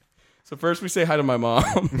So first we say hi to my mom.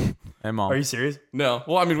 Hey, Mom. Are you serious? No.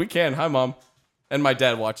 Well, I mean, we can. Hi, Mom. And my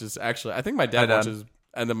dad watches, actually. I think my dad watches,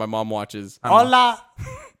 and then my mom watches. Hola.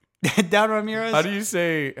 Dan Ramirez. How do you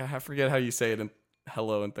say, I forget how you say it in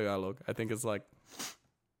hello in Tagalog. I think it's like,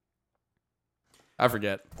 I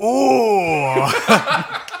forget. Oh.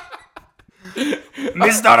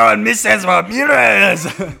 Mr. and Mrs. Ramirez.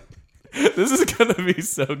 This is going to be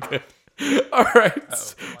so good. All right.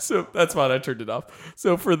 So that's fine. I turned it off.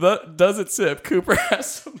 So for the Does It Sip, Cooper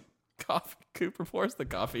has some coffee. Cooper pours the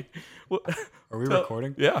coffee. Are we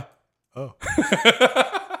recording? Yeah. Oh.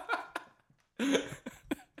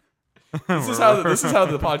 This is how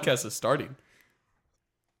the podcast is starting.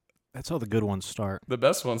 That's how the good ones start. The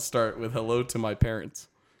best ones start with hello to my parents.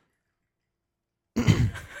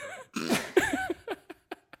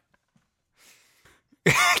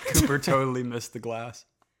 Cooper totally missed the glass.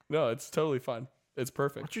 No, it's totally fine. It's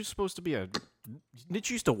perfect. Aren't you supposed to be a... Didn't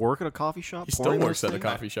you used to work at a coffee shop? He still pouring works those at a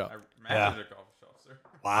things? coffee shop. I manage a coffee shop, sir.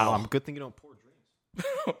 Wow. Good thing you don't pour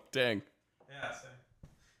drinks. Dang. Yeah, sir.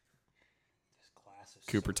 This glass is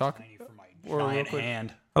Cooper, so talk. tiny for my Real giant quick.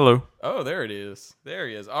 hand. Hello. Oh, there it is. There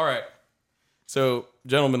he is. All right. So,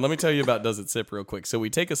 gentlemen, let me tell you about Does It Sip real quick. So we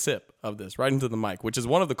take a sip of this right into the mic, which is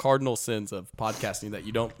one of the cardinal sins of podcasting, that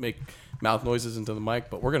you don't make mouth noises into the mic,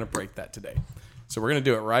 but we're going to break that today. So we're going to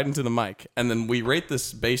do it right into the mic, and then we rate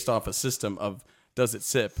this based off a system of does it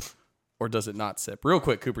sip or does it not sip. Real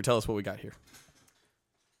quick, Cooper, tell us what we got here.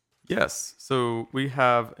 Yes. So we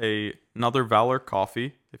have another Valor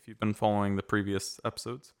coffee, if you've been following the previous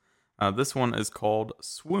episodes. This one is called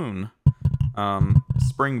Swoon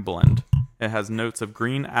Spring Blend. It has notes of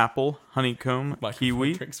green apple, honeycomb,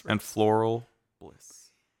 kiwi, and floral bliss.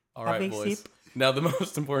 All right, boys. Sip. Now the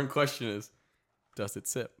most important question is, does it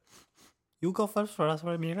sip? You go first for us,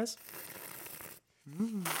 Ramirez.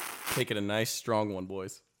 Take it a nice, strong one,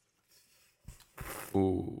 boys.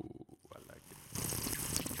 Ooh, I like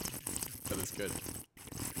it. That is good.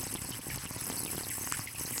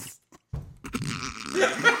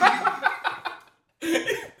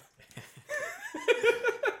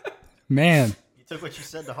 Man, You took what you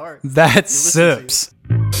said to heart. that sips.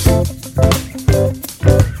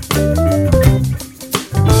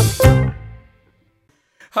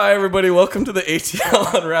 Hi, everybody. Welcome to the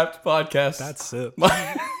ATL Unwrapped podcast. That sips.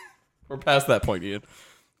 We're past that point, Ian.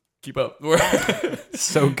 Keep up. We're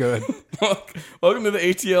So good. Welcome to the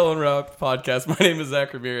ATL Unwrapped podcast. My name is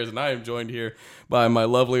Zach Ramirez, and I am joined here by my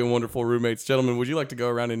lovely and wonderful roommates. Gentlemen, would you like to go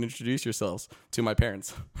around and introduce yourselves to my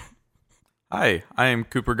parents? Hi, I am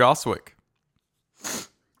Cooper Goswick.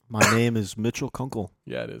 My name is Mitchell Kunkel.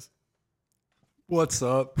 Yeah, it is. What's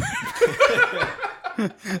up?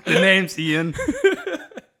 The name's Ian.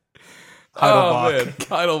 Oh man,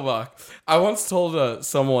 Heidelbach. I once told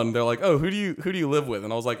someone, they're like, "Oh, who do you live with?"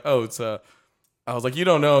 And I was like, "Oh, it's I was like, "You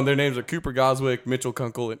don't know." And their names are Cooper Goswick, Mitchell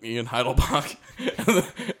Kunkel, and Ian Heidelbach.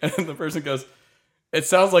 And the person goes, "It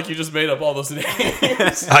sounds like you just made up all those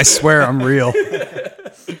names." I swear I'm real.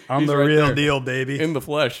 I'm He's the right real there. deal, baby. In the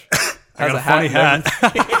flesh. I got a funny hat.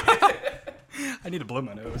 I need to blow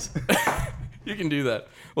my nose. You can do that.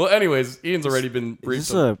 Well, anyways, Ian's already been Is briefed.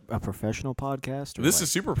 this a professional podcast? Or This like-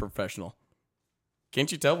 is super professional. Can't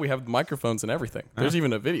you tell we have microphones and everything? There's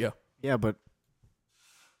even a video. Yeah, but...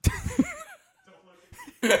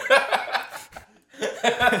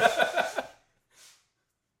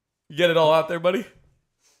 You get it all out there, buddy?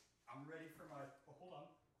 I'm ready for my. Oh, hold on.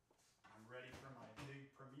 I'm ready for my big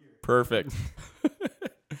premiere. Perfect.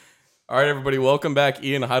 All right, everybody, welcome back.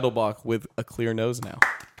 Ian Heidelbach with a clear nose now.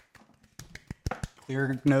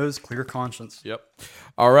 Clear nose, clear conscience. Yep.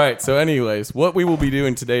 All right, so anyways, what we will be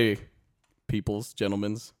doing today, peoples,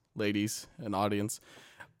 gentlemen, ladies, and audience,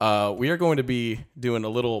 we are going to be doing a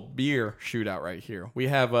little beer shootout right here. We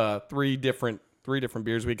have three different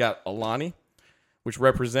beers. We got Alani, which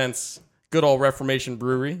represents good old Reformation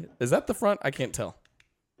Brewery. Is that the front? I can't tell.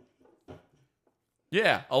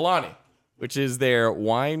 Yeah, Alani, which is their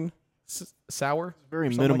wine sour.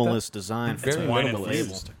 Very something like minimalist design. for Very the wine minimalist.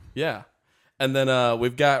 infused. Yeah. And then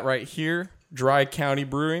we've got right here Dry County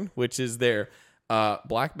Brewing, which is their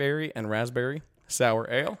blackberry and raspberry sour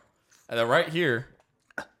ale. And then right here,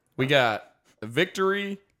 we got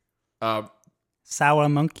Victory. Sour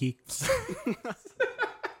monkey.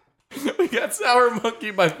 We got Sour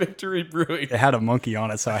Monkey by Victory Brewing. It had a monkey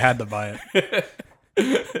on it, so I had to buy it.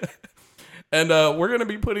 And we're going to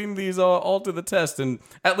be putting these all to the test. And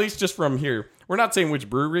at least just from here, we're not saying which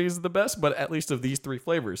brewery is the best, but at least of these three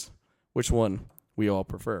flavors, which one we all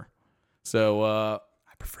prefer. So I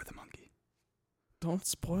prefer the monkey. don't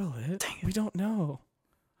spoil it. Dang it. We don't know.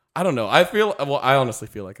 I don't know. I honestly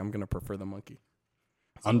feel like I'm going to prefer the monkey.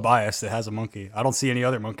 Unbiased, it has a monkey. I don't see any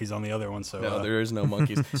other monkeys on the other one, so No, there is no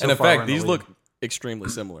monkeys. So And in far we're fact, in the these lead. look extremely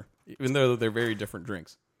similar, even though they're very different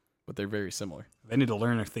drinks, but they're very similar. they need to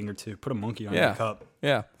learn a thing or two. Put a monkey on Yeah. your cup.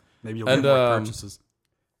 Yeah. Maybe you'll And, get more purchases.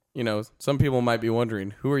 You know, some people might be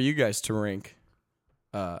wondering, who are you guys to rank,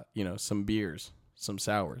 some beers, some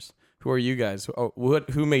sours? Who are you guys?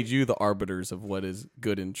 Who made you the arbiters of what is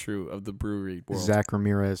good and true of the brewery world? Zach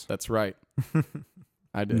Ramirez. That's right.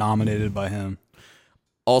 I did. Nominated by him.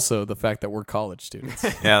 Also, the fact that we're college students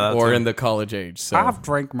Yeah, that's or it. in the college age. So, I've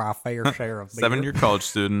drank my fair share of beer. 7-year college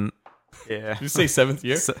student. Yeah. did you say 7th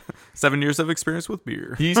year? 7 years of experience with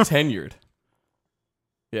beer. He's tenured.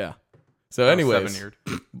 Yeah. So, anyways, 7-year.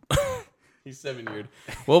 he's 7-yeared.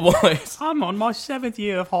 Well, boys. I'm on my 7th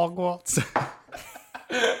year of Hogwarts.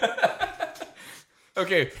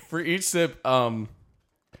 Okay, for each sip,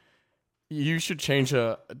 you should change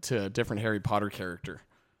to a different Harry Potter character.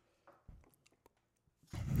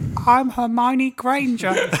 I'm Hermione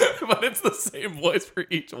Granger. But it's the same voice for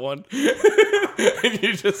each one. And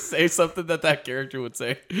you just say something that character would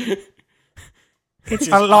say. It's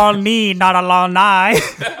a long knee, not a long eye.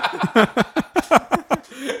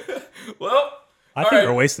 Well, I think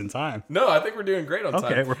we're wasting time. no, I think we're doing great on time.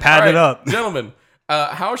 Okay, we're padding it up. Gentlemen,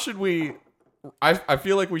 how should we... I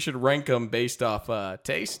feel like we should rank them based off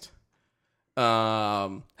taste,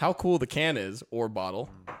 how cool the can is, or bottle,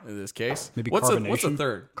 in this case. Maybe what's a carbonation?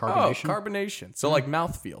 third? Carbonation? Oh, carbonation. So like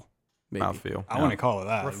mouthfeel. Maybe. Mouthfeel. I want to call it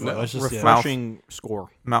that. but let's just Refreshing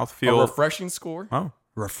score. A Mouthfeel. refreshing score? Oh.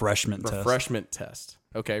 refreshment test. Refreshment test.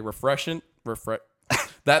 Okay,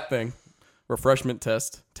 that thing. Refreshment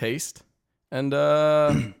test. Taste. And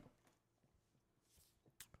what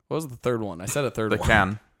was the third one? I said a third The one.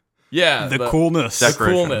 can. Yeah. The coolness. The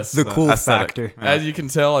Decoration. coolness. The cool aesthetic. factor. Yeah. As you can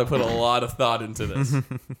tell, I put a lot of thought into this.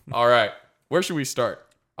 All right. Where should we start?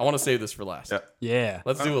 I want to save this for last. Yeah. Yeah.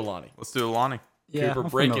 Let's do Alani. Let's do Alani. Yeah, Cooper, I'm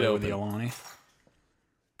break it familiar with open. the Alani.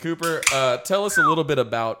 Cooper, tell us a little bit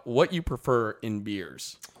about what you prefer in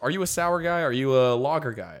beers. Are you a sour guy? Are you a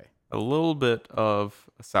lager guy? A little bit of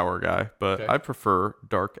a sour guy, but Okay. I prefer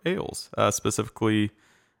dark ales, specifically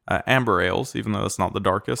amber ales, even though it's not the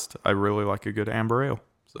darkest. I really like a good amber ale.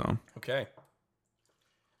 So Okay.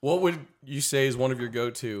 What would you say is one of your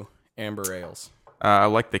go-to amber ales? I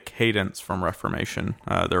like the Cadence from Reformation.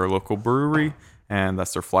 They're a local brewery, and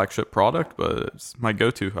that's their flagship product, but it's my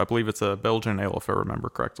go-to. I believe it's a Belgian ale, if I remember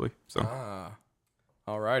correctly. So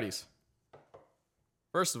Alrighties.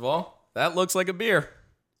 First of all, that looks like a beer.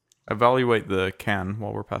 evaluate the can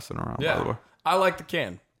while we're passing around, by the way. I like the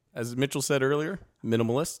can. As Mitchell said earlier,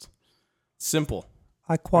 minimalist, simple.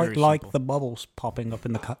 I quite Very like simple. the bubbles popping up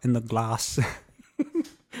in the glass.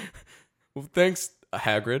 Well, thanks,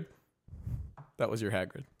 Hagrid. That was your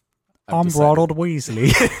Hagrid. I'm decided. Ronald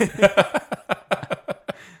Weasley.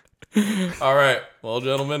 All right, well,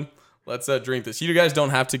 gentlemen, let's drink this. You guys don't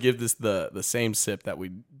have to give this the same sip that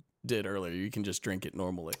we did earlier. You can just drink it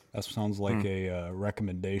normally. That sounds like a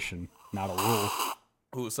recommendation, not a rule.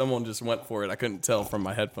 Ooh, someone just went for it. I couldn't tell from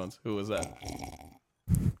my headphones. Who was that?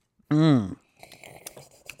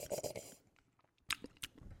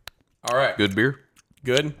 All right. Good beer.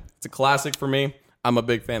 Good. It's a classic for me. I'm a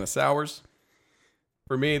big fan of sours.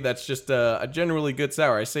 For me, that's just a generally good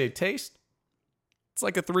sour. I say taste. It's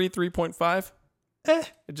like a 3.5.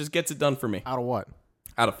 It just gets it done for me. Out of what?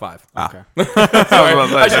 Out of 5. Okay.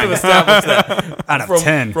 I should have established that. Out of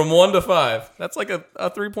 10. From 1 to 5. That's like a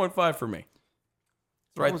 3.5 for me.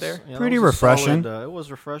 It's right there. Yeah, that Pretty was a refreshing. solid, it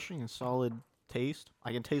was refreshing and solid taste.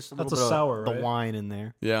 I can taste a That's little a bit sour, of the right? wine in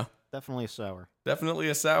there. Yeah. Definitely a sour. Definitely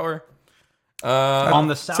a sour. On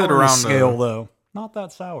the sit sour around scale, though, not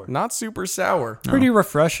that sour. Not super sour. Pretty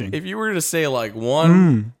refreshing. If you were to say like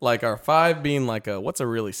 1, like our 5 being like what's a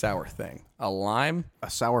really sour thing? A lime? A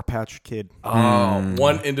Sour Patch Kid. Oh,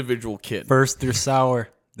 one individual kid. First they're sour,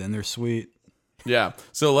 then they're sweet. Yeah.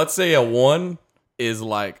 So let's say a 1 is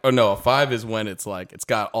like, oh no, a 5 is when it's like, it's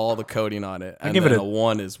got all the coating on it. And give it then a- a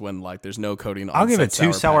 1 is when like there's no coating on it. I'll give it It's like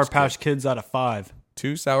 2 Sour Kid. Patch Kids out of 5.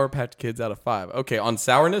 2 Sour Patch Kids out of 5. Okay. On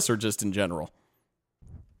sourness or just in general?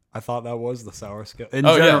 I thought that was the sour scale.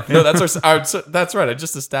 Oh yeah. No, that's right. I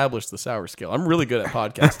just established the sour scale. I'm really good at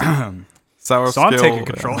podcasting. Sour So I'm scale, taking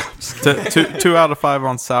control. two out of 5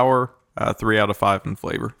 on sour, 3 out of 5 in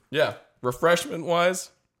flavor. Yeah. Refreshment wise,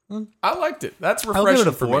 I liked it. That's give refreshing it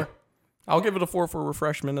a for 4. me. I'll give it a 4 for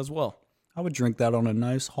refreshment as well. I would drink that on a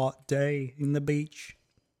nice hot day in the beach.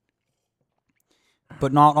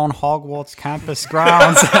 But not on Hogwarts campus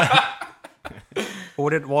grounds.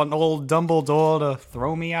 Wouldn't want old Dumbledore to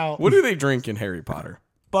throw me out. What do they drink in Harry Potter?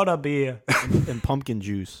 Butterbeer. And pumpkin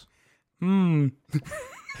juice.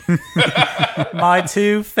 My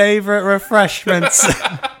two favorite refreshments.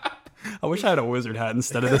 I wish I had a wizard hat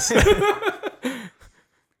instead of this.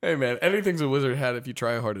 Hey, man, anything's a wizard hat if you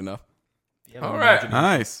try hard enough. All right.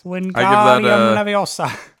 Nice. Wingardium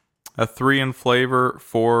Leviosa. A 3 in flavor,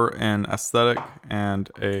 4 in aesthetic, and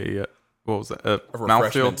a what was that? refreshment.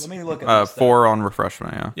 Mouthfeel. Let me look at this. 4 on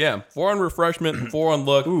refreshment. Yeah. Yeah, 4 on refreshment, 4 on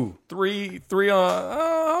look. Ooh. Three on.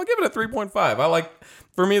 I'll give it a 3.5. I like.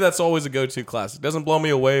 For me, that's always a go-to classic. Doesn't blow me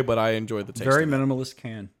away, but I enjoy the taste. Very of it. minimalist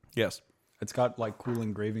can. Yes. It's got like cool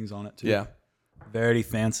engravings on it too. Yeah. Very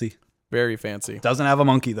fancy. Very fancy. Doesn't have a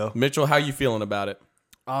monkey though. Mitchell, how you feeling about it?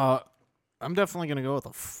 I'm definitely gonna go with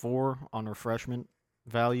a 4 on refreshment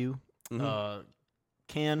value. Mm-hmm.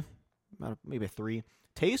 Can maybe a 3.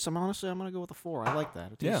 Taste, I'm gonna go with a 4. I like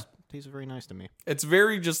that. It tastes very nice to me. It's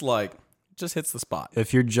very just hits the spot.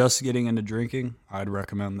 If you're just getting into drinking, I'd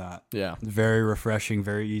recommend that. Yeah. Very refreshing,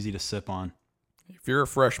 very easy to sip on. If you're a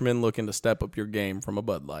freshman looking to step up your game from a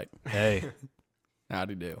Bud Light, Hey,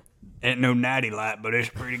 howdy do. ain't no natty light, but it's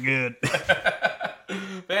pretty good.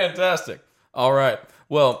 Fantastic. All right.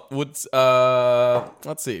 Well, let's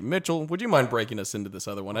see. Mitchell, would you mind breaking us into this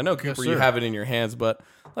other one? I know, Cooper, you sir. have it in your hands, but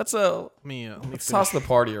let's Let me toss the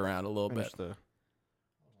party around a little finish bit. the.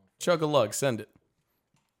 Chug a lug, send it.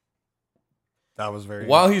 That was very.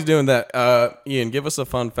 While he's doing that, Ian, give us a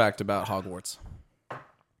fun fact about Hogwarts.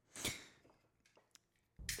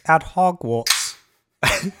 At Hogwarts,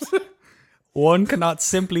 one cannot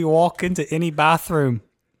simply walk into any bathroom.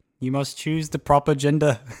 You must choose the proper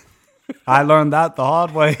gender. I learned that the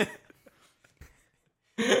hard way.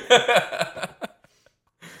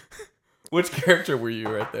 Which character were you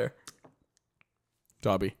right there?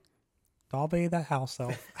 Dobby. Dobby the house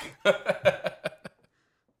elf.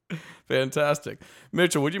 Fantastic.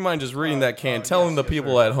 Mitchell, would you mind just reading that can, telling the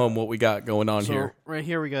people at home what we got going on So here? right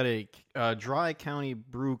here we got a Dry County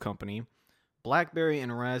Brew Company, blackberry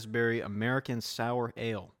and raspberry American sour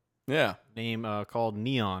ale, Yeah. name called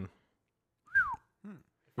Neon. If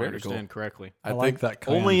I Very understand correctly. I like think that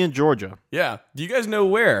kind. Only in Georgia. Yeah. Do you guys know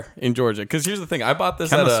where in Georgia? Because here's the thing. I bought this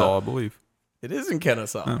Kennesaw, I believe. It is in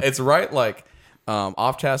Kennesaw. It's right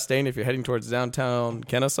off Chastain. If you're heading towards downtown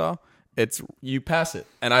Kennesaw, you pass it.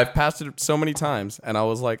 And I've passed it so many times. And I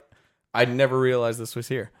was like, I never realized this was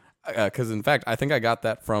here. Because in fact, I think I got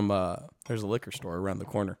that from, there's a liquor store around the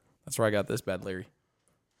corner. That's where I got this bad Larry.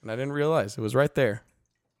 And I didn't realize it was right there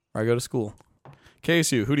where I go to school.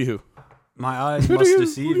 KSU, hootie hoo. My eyes must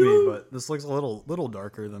deceive me, but this looks a little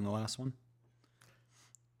darker than the last one.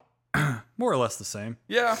 More or less the same.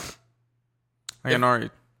 Yeah. I can already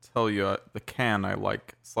tell you the can I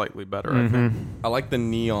like slightly better, I think. I like the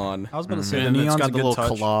neon. I was about to say the And it's neon's got a the good little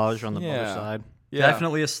touch. collage on the Yeah. other side. Yeah.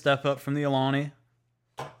 Definitely a step up from the Alani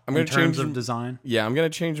I'm in going to terms change of design. Yeah, I'm gonna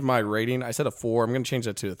change my rating. I said a 4. I'm gonna change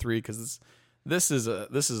that to a 3 because this is a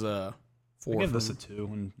 4. I give this from- a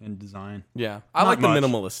 2 in design. yeah. I not like the much.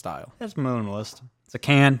 minimalist style. It's minimalist. It's a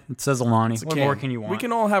can. It says Alani. It's a What can. more can you want? We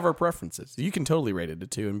can all have our preferences. You can totally rate it a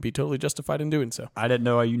 2 and be totally justified in doing so. I didn't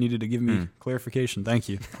know you needed to give me clarification. Thank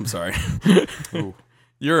you. I'm sorry.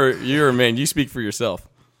 You're a man. You speak for yourself.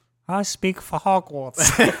 I speak for Hogwarts.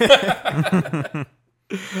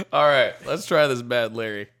 All right, let's try this bad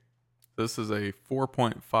Larry. This is a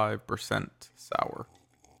 4.5% sour.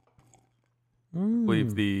 I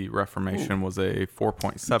believe the Reformation was a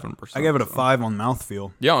 4.7%. I gave it a 5 on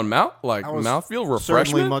mouthfeel. Yeah, on was mouthfeel Certainly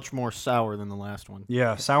refreshment. much more sour than the last one.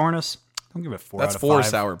 Yeah, sourness. I'll give it 4 That's out of 4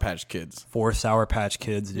 5. Sour Patch Kids. 4 Sour Patch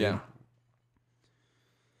Kids, dude. Yeah,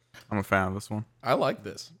 I'm a fan of this one. I like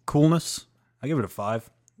this. Coolness. I give it a 5.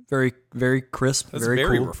 Very, very crisp. That's very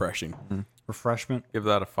very cool. refreshing. Refreshment. Give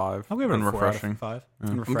that a 5. I'll give it and a 4 refreshing. out of 5.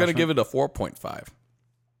 I'm gonna give it a 4.5. I'm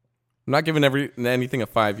not giving anything a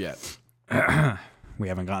 5 yet. We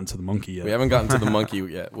haven't gotten to the monkey yet. We haven't gotten to the monkey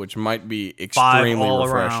yet, which might be 5 extremely all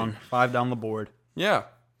refreshing. around. 5 down the board. Yeah,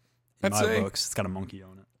 In I'd my say books, it's got a monkey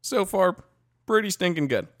on it. so far pretty stinking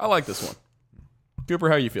good. I like this one. Cooper,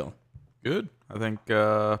 how you feeling? Good. I think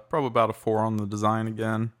probably about a 4 on the design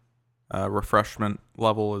again. Refreshment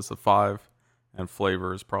level is a 5, and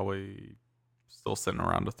flavor is probably still sitting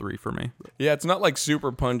around a 3 for me. Yeah, it's not like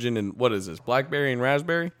super pungent. And what is this? Blackberry and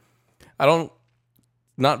raspberry?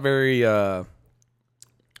 Not very.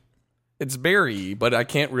 It's berry, but I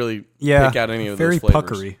can't really Yeah, pick out any of very those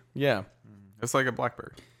flavors. puckery. Yeah. It's like a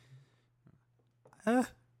blackberry. I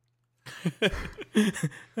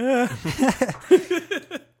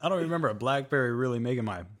don't remember a blackberry really making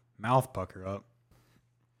my mouth pucker up.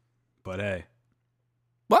 But hey,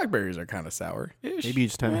 Blackberries are kind of sour. Maybe you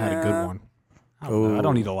just haven't had a good one. I don't know. I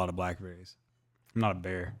don't eat a lot of blackberries. I'm not a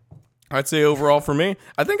bear. I'd say overall for me,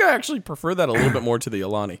 I think I actually prefer that a little bit more to the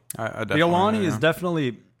Alani. I The definitely Alani is am.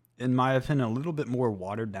 definitely, in my opinion, a little bit more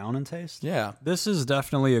watered down in taste. Yeah. This is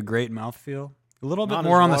definitely a great mouthfeel. A little bit Not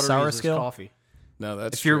more as on the watery sour as this scale. Coffee. No,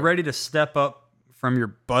 that's If you're true. ready to step up from your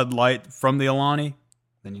Bud Light from the Alani,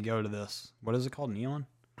 then you go to this. What is it called? Neon?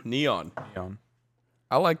 Neon. Neon.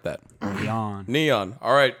 I like that. Neon. Neon.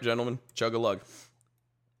 All right, gentlemen. Chug a lug.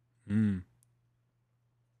 Mm.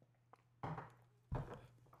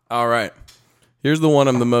 All right. Here's the one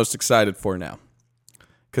I'm the most excited for now.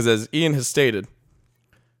 Because as Ian has stated,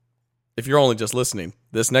 if you're only just listening,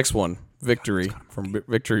 this next one, Victory from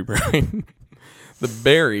Victory Brewing, the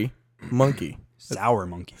Berry Monkey. Sour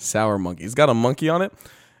monkey. Sour monkey. It's got a monkey on it.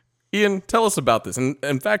 Ian, tell us about this. And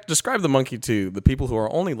in fact, describe the monkey to the people who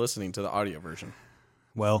are only listening to the audio version.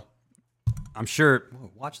 Well, I'm sure.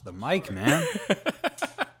 Whoa, watch the mic, man.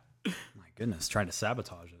 My goodness, trying to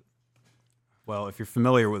sabotage it. Well, if you're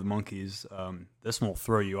familiar with monkeys, this will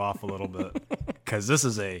throw you off a little bit because this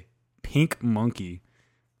is a pink monkey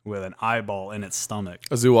with an eyeball in its stomach.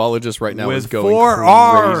 A zoologist right now is With going four crazy.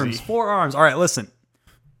 arms. 4 arms. All right, listen.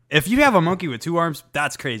 If you have a monkey with 2 arms,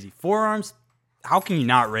 that's crazy. 4 arms, how can you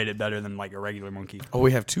not rate it better than like a regular monkey? Oh,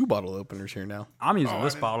 we have 2 bottle openers here now. I'm using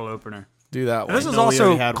this bottle opener. Do that one. This is know we also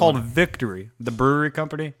already had called one. Victory, the brewery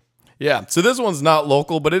company. Yeah, so this one's not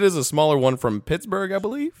local, but it is a smaller one from Pittsburgh, I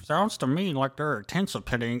believe. Sounds to me like they're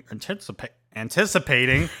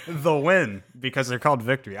anticipating the win because they're called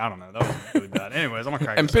Victory. I don't know. That was really bad. Anyways, I'm gonna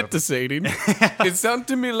crack And this open. pittisating. It sounds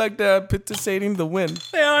to me like they're pittisating the win.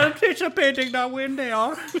 They are anticipating that win. They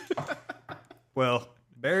are. Well,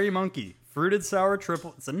 Berry Monkey fruited sour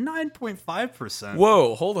triple. It's a 9.5%.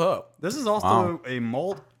 Whoa, hold up. This is also a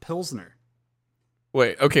malt pilsner.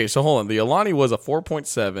 Wait, okay, so hold on. The Alani was a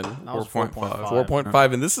 4.7, That was 4.5.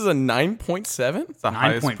 4.5, and this is a 9.7? It's the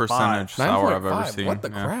highest 9.5. percentage sour I've ever 9.5. seen. What the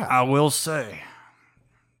Yeah. crap? I will say,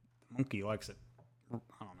 monkey likes it. I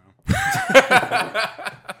don't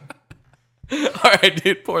know. All right,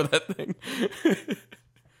 dude, pour that thing.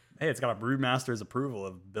 Hey, it's got a brewmaster's approval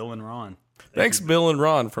of Bill and Ron. Thanks, Bill and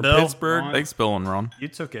Ron from Bill, Pittsburgh. Ron. Thanks, Bill and Ron. You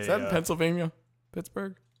took a. Is that in Pennsylvania?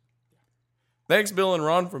 Pittsburgh? Thanks, Bill and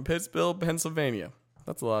Ron from Pittsburgh, Pennsylvania.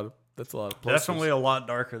 That's a lot of places. definitely a lot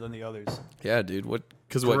darker than the others. Yeah, dude. What?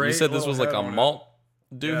 Because what you Great said this little was like head a on it. malt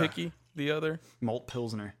doohickey. The other Malt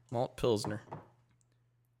pilsner, malt pilsner.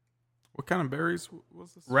 What kind of berries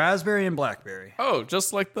was this? raspberry and blackberry. Oh,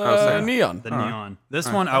 just like the Oh, so- neon. The neon.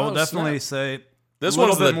 This one I will Oh, definitely snap. say This a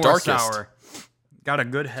little one's bit the more darkest. sour. Got a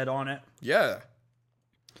good head on it. Yeah,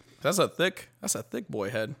 that's a thick boy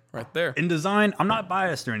head right there. In design, I'm not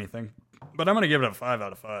biased or anything, but I'm gonna give it a 5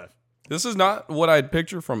 out of 5. This is not what I'd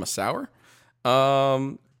picture from a sour.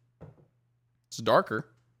 It's darker.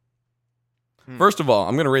 First of all,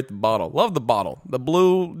 I'm gonna rate the bottle. Love the bottle. The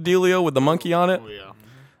blue dealio with the monkey on it. Oh, yeah.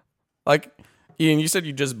 Like, Ian, you said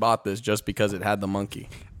you just bought this just because it had the monkey.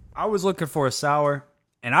 I was looking for a sour,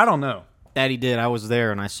 and I don't know. Daddy did. I was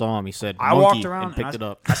there and I saw him. He said, I monkey, walked around and picked it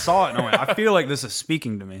up. I saw it and I went, I feel like this is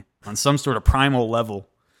speaking to me on some sort of primal level.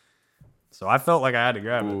 So I felt like I had to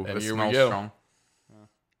grab Ooh, it. And this here we smells go. strong.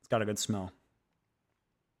 It's got a good smell.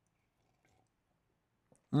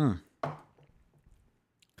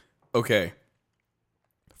 Okay.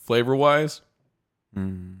 Flavor wise,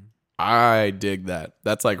 I dig that.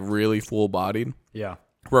 That's like really full bodied. Yeah.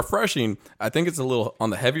 Refreshing. I think it's a little on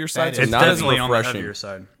the heavier side, so It's not as definitely on the refreshing. heavier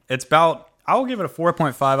side. It's about, I will give it a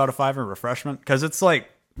 4.5 out of 5 in refreshment because it's like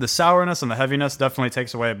the sourness and the heaviness definitely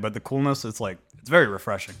takes away, but the coolness, it's like, it's very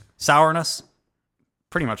refreshing. Sourness,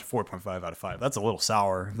 pretty much a 4.5 out of 5. That's a little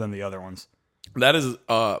sour than the other ones. That is a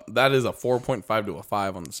 4.5 to a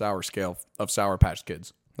 5 on the sour scale of Sour Patch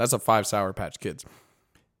Kids. That's a 5 Sour Patch Kids.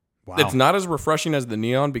 Wow. It's not as refreshing as the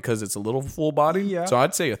neon because it's a little full body. Yeah. So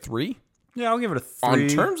I'd say a 3. Yeah, I'll give it a 3. On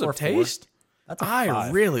terms or of 4. taste, That's a I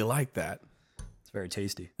 5. really like that. It's very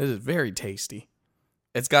tasty. This is very tasty.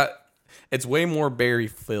 It's way more berry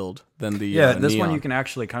filled than the Yeah, this neon. one you can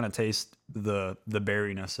actually kind of taste the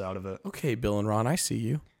berryness out of it. Okay, Bill and Ron, I see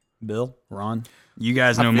you. Bill, Ron, you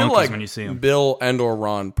guys know I feel monkeys like when you see them. Bill and or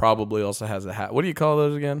Ron probably also has a hat. What do you call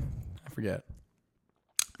those again? I forget.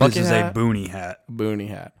 This Bucket is hat? a boonie hat. Boonie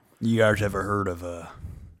hat. You guys ever heard of the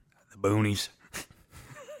boonies?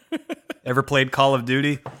 Ever played Call of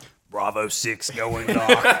Duty? Bravo 6 going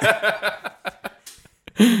dark.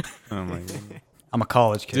 Oh my god. I'm a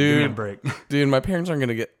college kid. Give me a Dude. break. Dude, my parents aren't going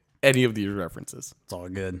to get any of these references. It's all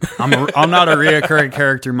good. I'm not a reoccurring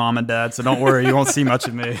character, mom and dad, so don't worry. You won't see much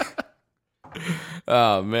of me.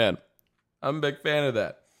 Oh, man. I'm a big fan of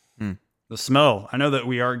that. The smell. I know that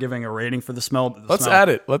we are giving a rating for the smell. But the Let's smell, add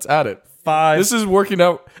it. Let's add it. 5. This is working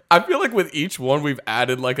out. I feel like with each one we've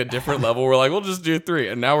added like a different level. We're like, we'll just do 3,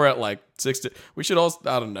 and now we're at like 6. We should also.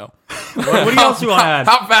 I don't know. What else you want to add?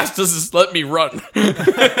 How fast does this let me run?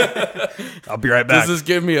 I'll be right back. Does this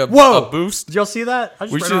give me a boost? Did y'all see that? I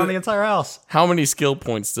just ran around the entire house. How many skill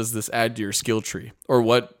points does this add to your skill tree, or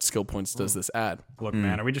what skill points does this add? Look,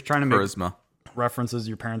 man, are we just trying to make Charisma. references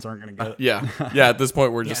your parents aren't going to get? Yeah. At this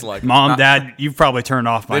point, we're just like, Mom, Dad, you've probably turned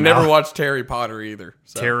off by they now. never watched Harry Potter either.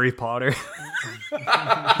 So. Terry Potter.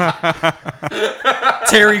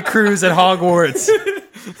 Terry Crews at Hogwarts.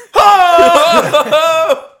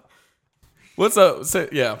 What's up?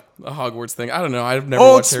 Yeah, a Hogwarts thing. I don't know. I've never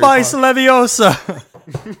Old watched Spice Harry Potter. Leviosa.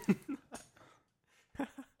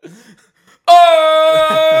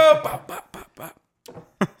 Oh! Bop, bop, bop, bop.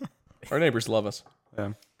 Our neighbors love us.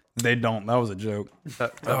 Yeah. They don't. That was a joke.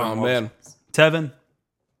 Oh, man. Tevin.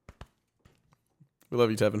 We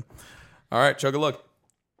love you, Tevin. All right, chug a look.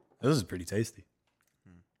 This is pretty tasty.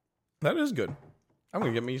 That is good. I'm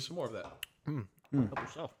going to get me some more of that. Help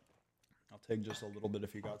yourself. I'll take just a little bit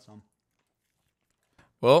if you got some.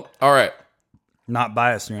 Well, all right. Not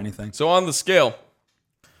biased or anything. So on the scale,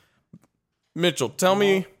 Mitchell, tell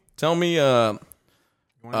me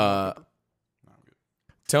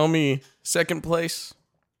second place.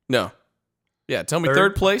 No. Yeah, tell me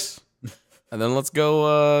third place. And then let's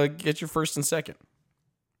go get your first and second.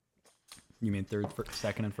 You mean third,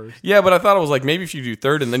 second, and first? Yeah, but I thought it was like maybe if you do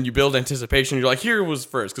third and then you build anticipation, you're like, here was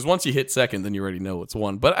first. Because once you hit second, then you already know what's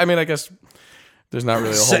one. But I mean, I guess there's not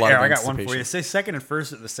really a whole lot of I got anticipation. one for you. Say second and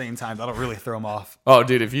first at the same time. That'll really throw them off. Oh,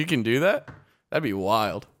 dude, if you can do that, that'd be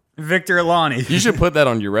wild. Victor Alani. You should put that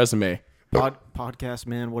on your resume. Podcast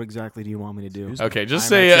man, what exactly do you want me to do? Okay, just I'm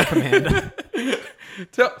say at your command.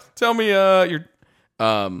 tell me your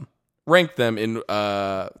rank them in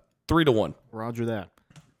 3 to 1. Roger that.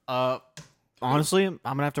 Honestly, I'm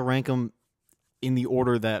gonna have to rank them in the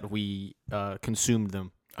order that we consumed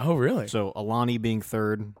them. Oh, really? So Alani being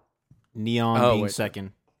third, Neon being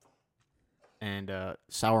second, and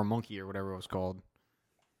Sour Monkey or whatever it was called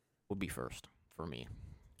would be first for me.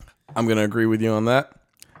 I'm gonna agree with you on that.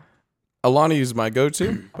 Alani is my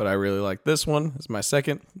go-to, but I really like this one. It's my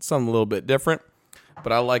second. It's something a little bit different,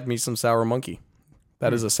 but I like me some Sour Monkey.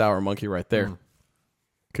 That is a Sour Monkey right there.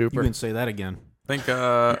 Cooper. You can say that again. I think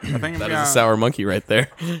That is a Sour Monkey right there.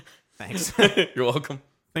 Thanks. You're welcome.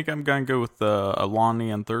 I think I'm gonna go with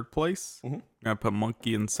Alani in third place. I'm gonna put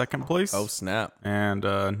Monkey in second place. Oh, snap. And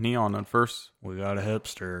Neon in first. We got a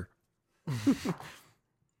hipster.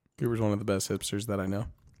 Cooper's one of the best hipsters that I know.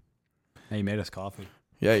 Hey, you made us coffee.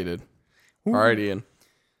 Yeah, you did. All right, Ian.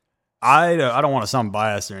 I don't want to sound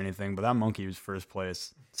biased or anything, but that monkey was first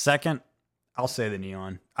place. Second, I'll say the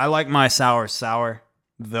Neon. I like my sour.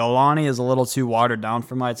 The Alani is a little too watered down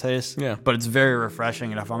for my taste. Yeah. But it's very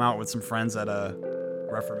refreshing, and if I'm out with some friends at a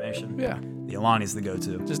Reformation, Yeah. the Alani's the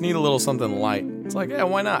go-to. Just need a little something light. It's like, yeah,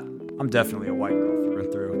 why not? I'm definitely a white girl through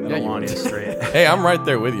and through. That Yeah, you Alani are. is straight. Hey, I'm right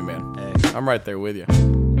there with you, man. Hey. I'm right there with you.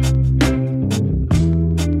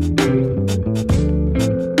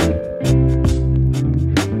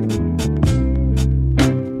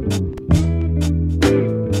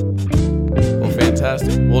 Well,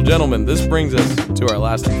 fantastic. Well, gentlemen, this brings us to our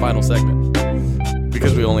last and final segment.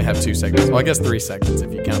 Because we only have 2 segments. Well, I guess 3 segments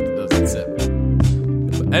if you count the doesn't sip.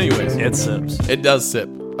 But anyways, It sips. it does sip.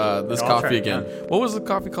 This I'll try coffee it again. again. What was the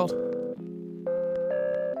coffee called?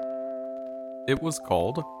 It was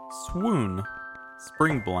called Swoon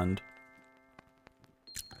Spring Blend.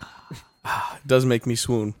 It does make me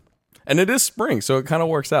swoon. And it is spring, so it kind of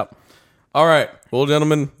works out. All right. Well,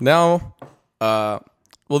 gentlemen, now,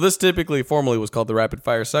 this typically formally was called the rapid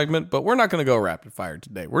fire segment, but we're not going to go rapid fire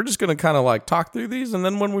today. We're just going to kind of like talk through these, and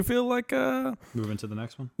then when we feel like, Moving to the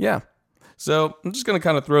next one. yeah. So I'm just going to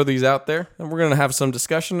kind of throw these out there, and we're going to have some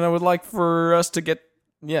discussion, and I would like for us to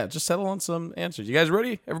just settle on some answers. You guys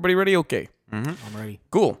ready? Everybody ready? Okay. I'm ready.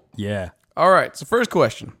 Cool. Yeah. All right. So first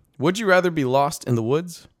question. Would you rather be lost in the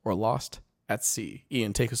woods or lost at sea?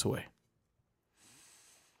 Ian, take us away.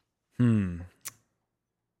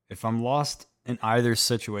 If I'm lost in either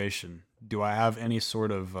situation, do I have any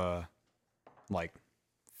sort of like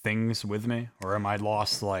things with me, or am I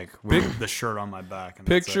lost like with the shirt on my back? And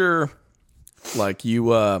that's it? Picture like you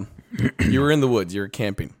were in the woods, you're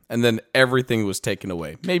camping, and then everything was taken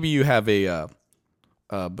away. Maybe you have a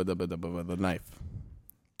the knife,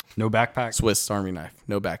 No backpack. Swiss Army knife,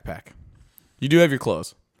 no backpack. You do have your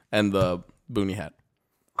clothes and the boonie hat.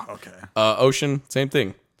 Okay. Ocean, same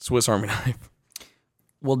thing, Swiss Army knife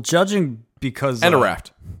Well, judging because and a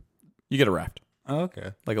raft. You get a raft,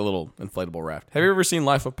 Okay. like a little inflatable raft. Have you ever seen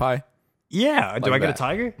Life of Pi? Yeah. Do Like I get that. a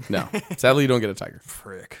tiger? No, sadly, you don't get a tiger.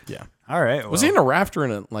 Frick. Yeah. All right. Was he in a raft or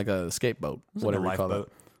in a escape boat? was in a Whatever you call that.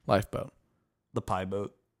 lifeboat. Lifeboat. The pie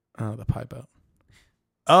boat. Oh, the pie boat.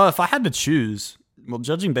 If I had to choose, well,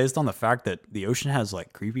 judging based on the fact that the ocean has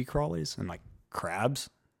like creepy crawlies and like crabs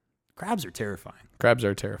are terrifying. Crabs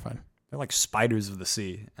are terrifying. They're like spiders of the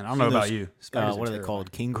sea. And I don't know about you. Spiders What are they terrifying.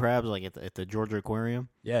 called? King crabs, like at the Georgia Aquarium.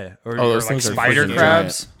 Yeah. Oh, Or those like things are spider freaking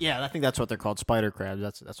crabs. Yeah, I think that's what they're called. Spider crabs.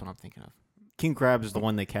 That's what I'm thinking of. King crab is the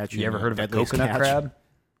one they catch. You in, ever heard of a Deadliest coconut Catch. crab?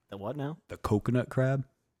 The what now? The coconut crab?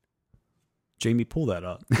 Jamie, pull that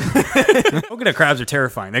up. Coconut crabs are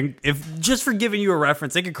terrifying. If just for giving you a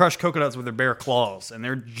reference, they can crush coconuts with their bare claws, and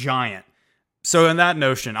they're giant. So in that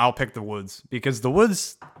notion, I'll pick the woods because the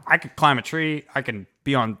woods, I could climb a tree, I can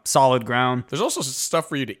be on solid ground. There's also stuff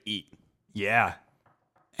for you to eat. Yeah,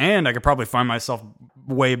 and I could probably find myself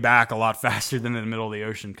way back a lot faster than in the middle of the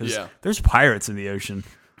ocean because there's pirates in the ocean.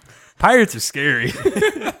 Pirates are scary.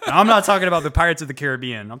 I'm not talking about the Pirates of the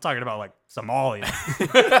Caribbean. I'm talking about like Somalia.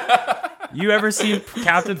 You ever seen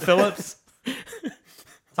Captain Phillips?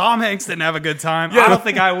 Tom Hanks didn't have a good time. I don't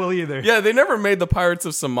think I will either. Yeah, they never made the Pirates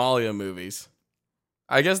of Somalia movies.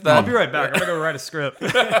 I guess that. I'll be right back. I'm gonna go write a script.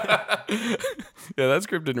 Yeah, that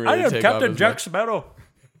script didn't really I am take Captain off as Jack much. Sparrow.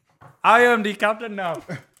 I am the captain now.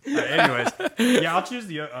 Anyways, yeah, I'll choose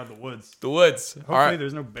the woods. The woods. Hopefully, All right.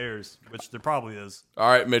 there's no bears, which there probably is. All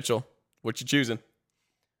right, Mitchell. What you choosing?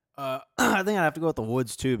 I think I'd have to go with the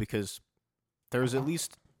woods too because there's at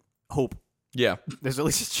least hope. Yeah. There's at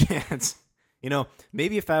least a chance. You know,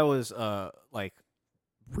 maybe if I was like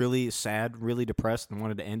really sad, really depressed, and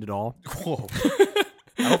wanted to end it all. Whoa.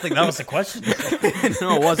 I don't think that was the question.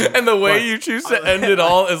 No, it wasn't. And the way you choose to end it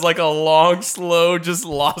all is like a long, slow, just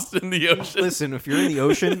lost in the ocean. Listen, if you're in the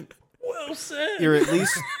ocean, Well said. you're at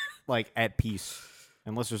least like at peace,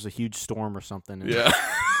 unless there's a huge storm or something. And Yeah.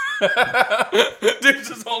 Dude's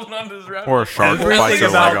just holding on to his raft. Or a shark bites Everything your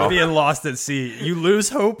leg about off. being lost at sea, you lose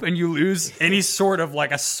hope and you lose any sort of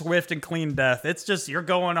like a swift and clean death. It's just you're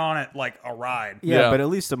going on it like a ride. Yeah, Yeah. but at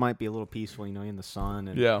least it might be a little peaceful, you know, in the sun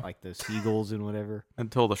and Yeah. like the seagulls and whatever.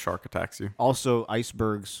 Until the shark attacks you. Also,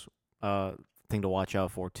 icebergs, thing to watch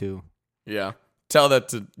out for too. Yeah. Tell that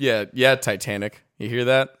to, yeah, Titanic. You hear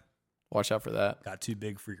that? Watch out for that. Got too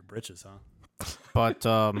big for your britches, huh? But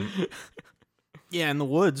yeah, in the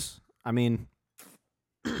woods. I mean,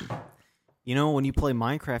 you know, when you play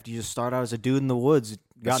Minecraft, you just start out as a dude in the woods,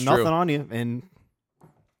 got That's nothing true. on you, and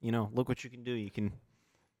you know, look what you can do. You can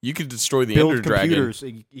You could destroy the build Ender Dragon. computers.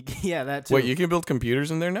 Yeah, that too. Wait, you can build computers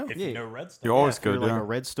in there now? If Yeah. you know redstone. You always if you're could, like yeah. a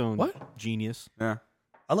redstone What? genius. Yeah.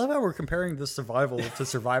 I love how we're comparing the survival to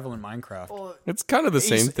survival in Minecraft. It's kind of the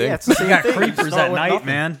same thing. Yeah, it's the same You got thing. You creepers start at with night, nothing.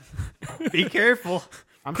 man. Be careful.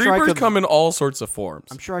 I'm sure I Creepers could. come in all sorts of forms.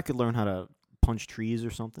 I'm sure I could learn how to punch trees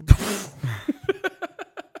or something.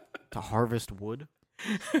 To harvest wood.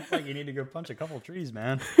 It's like you need to go punch a couple trees,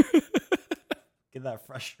 man. Get that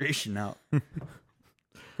frustration out.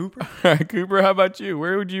 Cooper? All right, Cooper, how about you?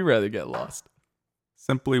 Where would you rather get lost?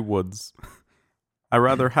 Simply woods. I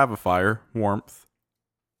rather have a fire, warmth,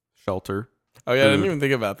 shelter, Oh, yeah, I didn't Food, even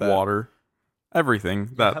think about that. water,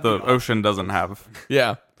 everything that have the the ocean doesn't have.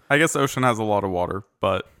 Yeah. I guess the ocean has a lot of water,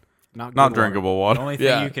 but Not not good drinkable The water. only thing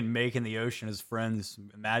Yeah. you can make in the ocean is friends,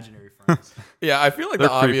 imaginary friends. Yeah, I feel like They're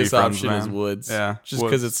the obvious creepy friends, option is man. woods. Yeah, Just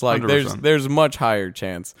because woods, it's like 100%. there's much higher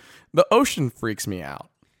chance. The ocean freaks me out.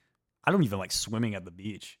 I don't even like swimming at the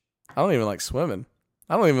beach. I don't even like swimming.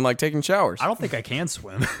 I don't even like taking showers. I don't think I can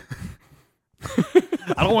swim.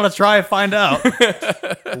 I don't want to try and find out.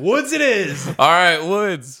 Woods it is. All right,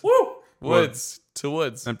 woods. Woo! Woods to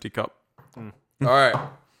woods. Empty cup. All right.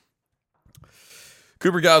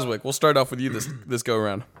 Cooper Goswick, we'll start off with you this go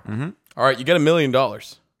around. Mm-hmm. All right, you get $1 million,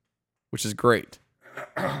 which is great.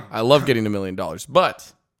 I love getting $1 million,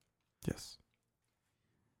 but Yes.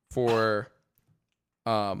 for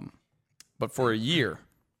a year,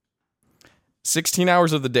 16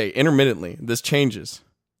 hours of the day, intermittently, this changes.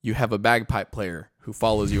 You have a bagpipe player who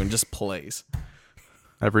follows you and just plays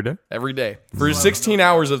Every day? every day for 16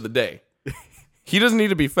 hours of the day. He doesn't need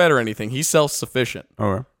to be fed or anything. He's self-sufficient.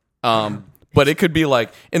 Okay. But it could be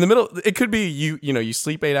like in the middle. It could be you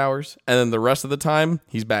sleep 8 hours and then the rest of the time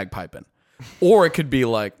he's bagpiping, or it could be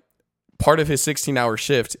like part of his 16-hour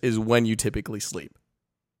shift is when you typically sleep.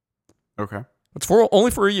 Okay. It's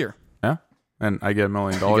only for a year. Yeah. And I get $1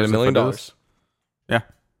 million. You get $1 million. if I do this? Yeah.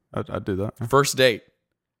 I'd do that. Yeah. First date,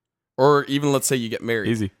 or even let's say you get married,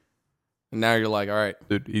 Easy. and now you're like, all right,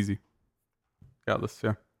 Dude, easy. Got this,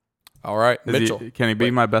 yeah. all right, Is Mitchell. can he be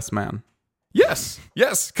Wait. my best man? Yes.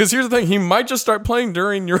 Because here's the thing: he might just start playing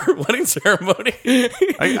during your wedding ceremony.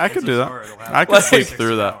 I could do that. Sorry, it'll happen. I could Like- sleep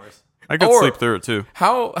through that. I could sleep through it too.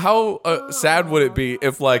 How sad would it be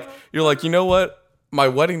if like you're like, you know what, my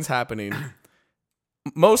wedding's happening.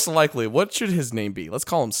 Most likely, what should his name be? Let's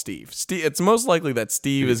call him Steve. Steve. It's most likely that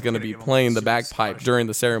Steve is going to be playing the bagpipe during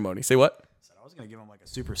the ceremony. Say what? I was gonna give him like a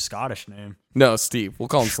super Scottish name. No, Steve. We'll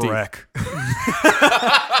call him Shrek.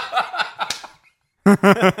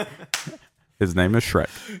 Steve. His name is Shrek.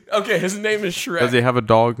 Okay, his name is Shrek. Does he have a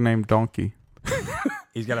dog named Donkey?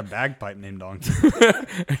 He's got a bagpipe named Donkey.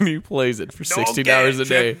 And he plays it for 16 hours a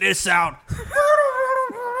day. Check this out.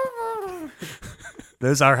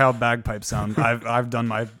 Those are how bagpipes sound. I've done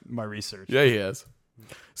my research. Yeah, he has.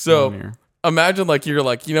 So imagine like you're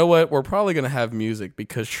like, you know what? We're probably gonna have music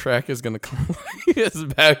because Shrek is gonna come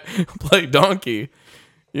play Donkey.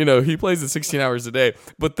 You know, he plays it 16 hours a day.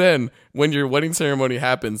 But then when your wedding ceremony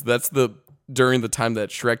happens, that's during the time that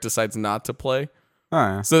Shrek decides not to play. Oh,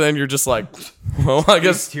 yeah. So then you're just like, well, I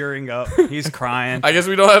guess He's tearing up. He's crying. I guess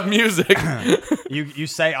we don't have music. You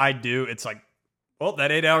say I do. It's like, well,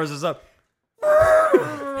 that 8 hours is up.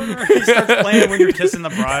 He starts playing when you're kissing the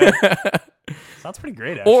bride. Sounds pretty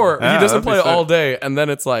great, actually. Or Yeah, he doesn't that'd be play sick. all day, and then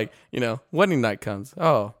it's like, you know, wedding night comes.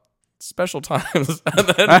 Oh, special times. And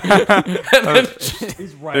then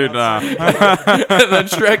He's right Dude, outside. and then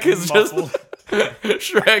Shrek is just Muffled.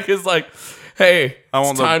 Shrek is like, hey,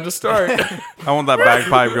 it's time to start. I want that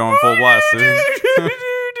bagpipe going full blast, dude.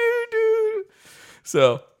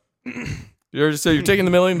 So you're taking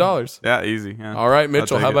the $1 million. Yeah, easy. Yeah. All right,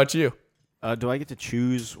 Mitchell, I'll take how it. about you? Do I get to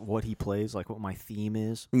choose what he plays, like what my theme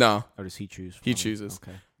is, No, or does he choose? for he me? chooses.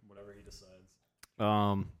 Okay. Whatever he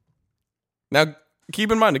decides. Now,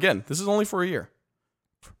 keep in mind, again, this is only for a year.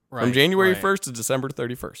 From January 1st to December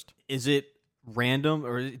 31st. Is it random,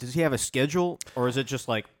 or does he have a schedule, or is it just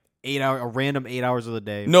like a random 8 hours of the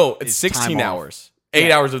day? No, it's is 16 time off? hours. 8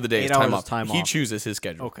 hours of the day 8 is time hours off. is time He off. chooses his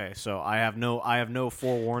schedule. Okay, so I have no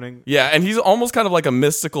forewarning. Yeah, and he's almost kind of like a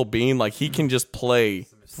mystical being. Like, he can just play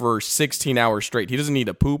for 16 hours straight. He doesn't need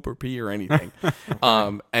to poop or pee or anything.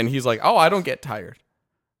 And he's like, oh, I don't get tired.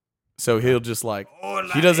 So he'll just like,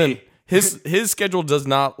 he doesn't, his schedule does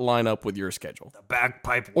not line up with your schedule. The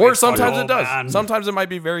bagpipe. Or sometimes it does. Sometimes it might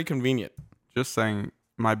be very convenient. Just saying,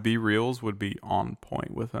 my B reels would be on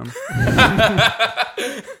point with him.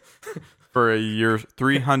 For a year,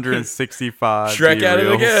 365 Shrek at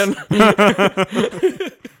it B-reels.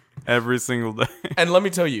 again. Every single day. And let me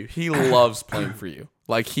tell you, he loves playing for you.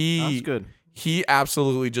 Like, That's good. he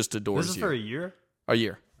absolutely just adores This is you. for a year? A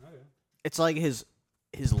year. It's like his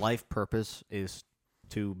life purpose is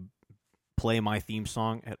to play my theme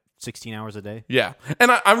song at 16 hours a day. Yeah, and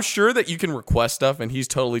I'm sure that you can request stuff, and he's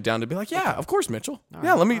totally down to be like, yeah, of course, Mitchell.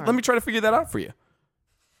 Yeah, let me try to figure that out for you.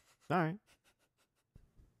 All right.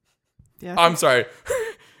 Yeah. I'm sorry.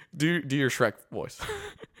 do your Shrek voice.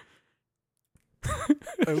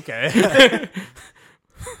 Okay.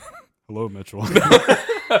 Hello, Mitchell.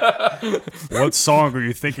 What song are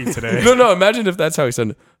you thinking today? No. Imagine if that's how he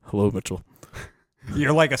said, "Hello, Mitchell."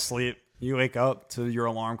 You're like asleep. You wake up to your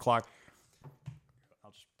alarm clock.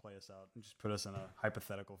 I'll just play us out. Just put us in a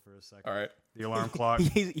hypothetical for a second. All right. The alarm clock.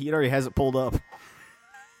 he already has it pulled up.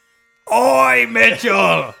 Oi,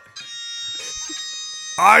 Mitchell!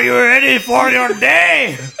 Are you ready for your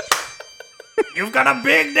day? You've got a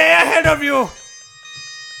big day ahead of you.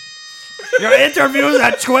 Your interview's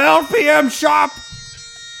at 12 p.m. sharp.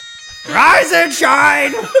 Rise and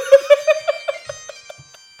shine.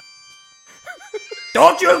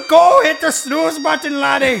 Don't you go hit the snooze button,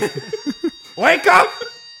 laddie. Wake up.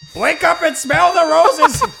 Wake up and smell the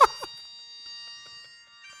roses.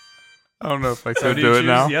 I don't know if I could do it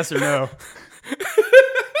now. Yes or no?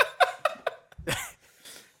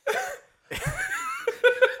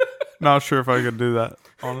 Not sure if I could do that,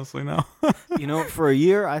 honestly, now. You know, for a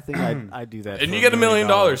year, I think I'd do that. And for you get $1 million.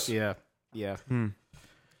 Yeah.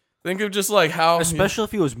 Think of just like how, Especially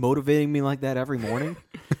if he was motivating me like that every morning.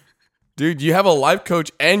 dude, you have a life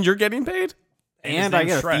coach and you're getting paid. And I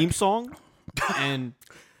get a theme song and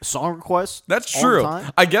song requests. That's all the true.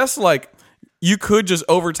 time. I guess like you could just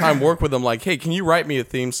over time work with him. Like, hey, can you write me a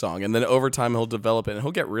theme song? And then over time he'll develop it and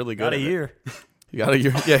he'll get really good. Got a at it. year. You got a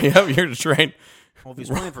year. Yeah, you have a year to train. Well, if he's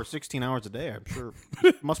playing for 16 hours a day, I'm sure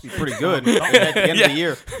it must be pretty good at the end of the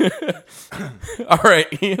year. All right,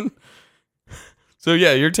 Ian. So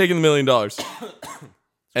yeah, you're taking the $1 million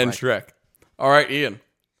and Shrek. All right, Ian.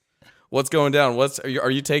 What's going down?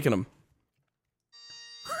 Are you taking him?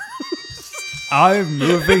 I'm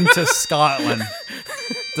moving to Scotland.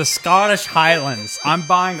 The Scottish Highlands. I'm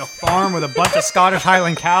buying a farm with a bunch of Scottish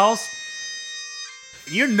Highland cows.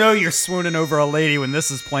 You know you're swooning over a lady when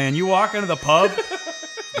this is playing. You walk into the pub,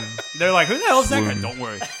 they're like, who the hell is that guy? Don't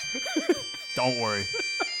worry. Don't worry.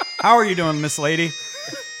 How are you doing, Miss Lady?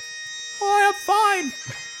 Oh, I'm fine.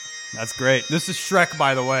 That's great. This is Shrek,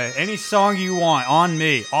 by the way. Any song you want, on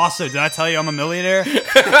me. Also, did I tell you I'm a millionaire?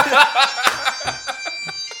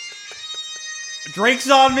 Drake's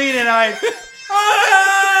on me tonight.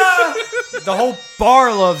 Ah! The whole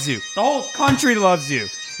bar loves you. The whole country loves you.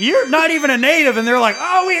 You're not even a native, and they're like,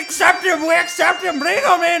 oh, we accept him. We accept him. Bring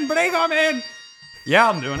him in. Bring him in. Yeah,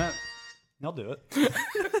 I'm doing it. I'll do it.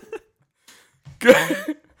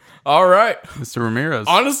 Good. All right. Mr. Ramirez.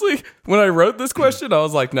 Honestly, when I wrote this question, I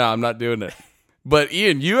was like, nah, I'm not doing it. But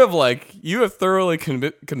Ian, you have thoroughly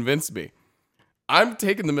convinced me. I'm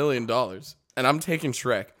taking the $1 million and I'm taking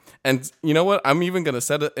Shrek. And you know what? I'm even going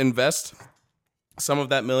to invest some of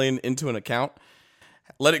that million into an account,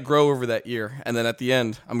 let it grow over that year. And then at the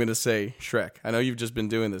end, I'm going to say Shrek. I know you've just been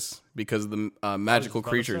doing this because the magical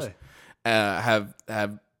creatures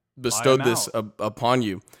have bestowed this upon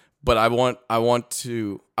you. But I want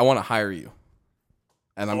to hire you,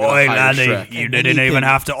 and I'm going to hire Shrek. You didn't even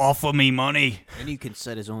have to offer me money. And you can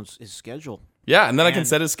set his schedule. Yeah, and then I can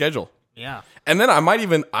set his schedule. Yeah, and then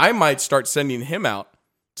I might start sending him out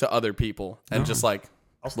to other people and just like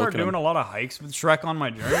I'll start doing a lot of hikes with Shrek on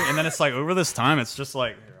my journey, and then it's like over this time, it's just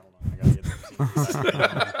like, here, hold on, I gotta get this.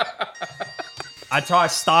 I try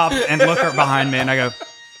to stop and look behind me, and I go,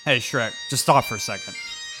 hey Shrek, just stop for a second.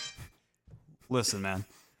 Listen, man.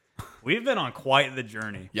 We've been on quite the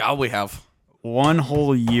journey. Yeah, we have. 1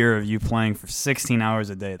 whole year of you playing for 16 hours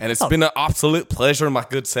a day. And it's been an absolute pleasure, my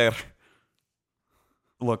good sir.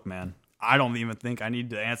 Look, man, I don't even think I need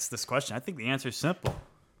to answer this question. I think the answer is simple.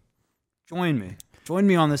 Join me. Join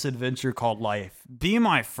me on this adventure called life. Be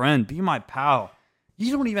my friend. Be my pal.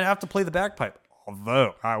 You don't even have to play the bagpipe.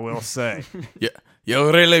 Although, I will say. Yeah,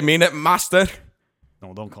 you really mean it, master?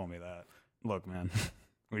 No, don't call me that. Look, man.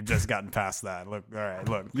 We've just gotten past that. Look, all right,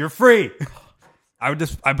 look. You're free. I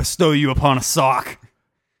bestow you upon a sock.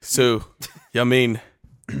 So, you mean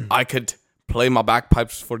I could play my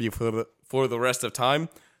bagpipes for you for the rest of time,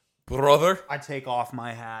 brother? I take off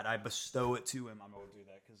my hat. I bestow it to him. I'm going to do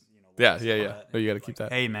that because, Yeah. No, you got to keep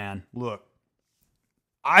that. Hey, man, look.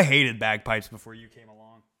 I hated bagpipes before you came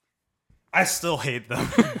along. I still hate them.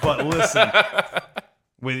 But listen,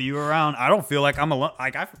 with you around, I don't feel like I'm alone.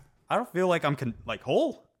 I don't feel like I'm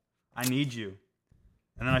whole. I need you.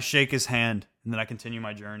 And then I shake his hand, and then I continue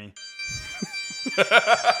my journey.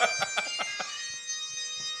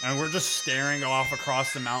 And we're just staring off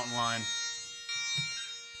across the mountain line.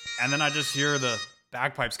 And then I just hear the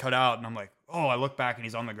bagpipes cut out, and I'm like, oh, I look back, and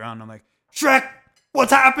he's on the ground, and I'm like, Shrek,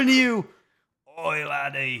 what's happened to you? Oi,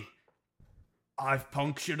 laddie, I've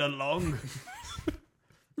punctured a lung.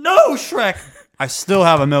 No, Shrek! I still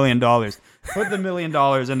have $1 million. Put the $1 million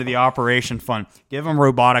into the operation fund. Give him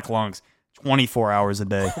robotic lungs. 24 hours a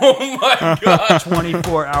day. Oh my god!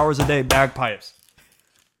 24 hours a day, bagpipes.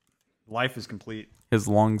 Life is complete. His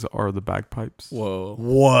lungs are the bagpipes.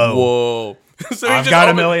 Whoa! So I've got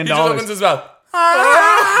 $1 million. He just opens his mouth.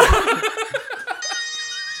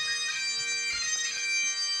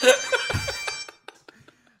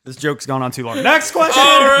 This joke's gone on too long. Next question.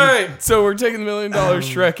 All right, so we're taking the $1 million.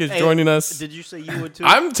 Shrek is joining us. Did you say you would too?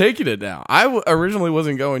 I'm taking it now. I originally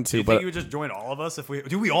wasn't going to, Do you but think you would just join all of us if we...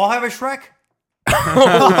 Do we all have a Shrek?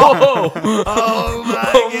 oh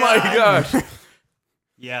my gosh.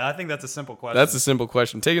 Yeah, I think that's a simple question. That's a simple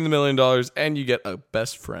question. Taking the $1 million and you get a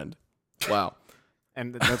best friend. Wow.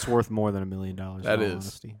 And that's worth more than $1 million. That is.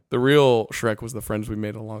 Honesty. The real Shrek was the friends we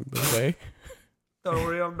made along the way. The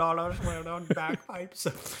real dollars went on bagpipes.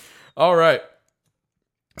 All right.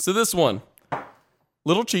 So this one,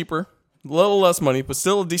 little cheaper, a little less money, but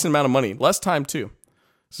still a decent amount of money. Less time too.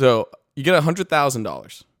 So you get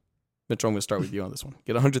 $100,000. Mitchell, I'm going to start with you on this one.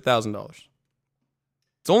 Get $100,000.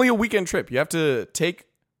 It's only a weekend trip. You have to take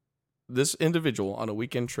this individual on a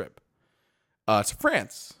weekend trip to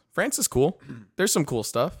France. France is cool. There's some cool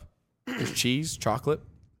stuff. There's cheese, chocolate.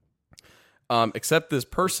 Except this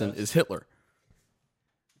person is Hitler.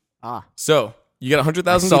 So you get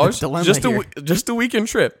 $100,000 just a weekend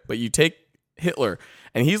trip, but you take Hitler,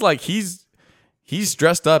 and he's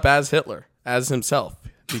dressed up as Hitler, as himself,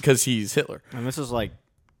 because he's Hitler. And this is like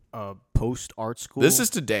a post art school. This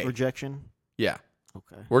is today. Rejection. Yeah.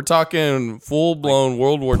 Okay. We're talking full blown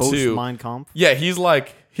World War Post II. Mein Kampf. Yeah, he's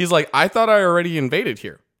like, I thought I already invaded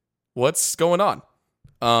here. What's going on?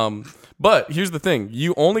 But here's the thing.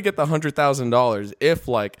 You only get the $100,000 if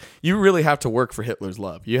you really have to work for Hitler's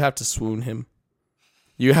love. You have to swoon him.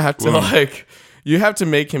 You have to you have to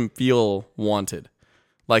make him feel wanted.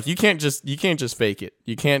 You can't just fake it.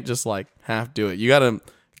 You can't just half do it. You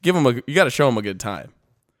gotta show him a good time.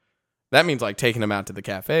 That means taking him out to the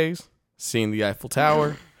cafes, seeing the Eiffel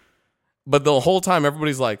Tower, But the whole time,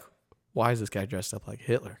 everybody's like, why is this guy dressed up like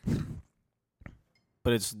Hitler?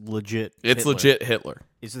 But it's legit. It's Hitler. legit Hitler.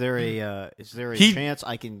 Is there a He- chance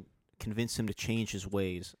I can convince him to change his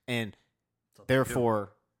ways and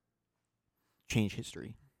therefore change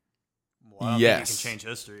history? Well, I don't Yes. think you can change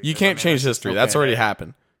history. You 'cause, can't I mean, change that's history. okay. That's already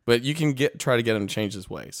happened. But you can try to get him to change his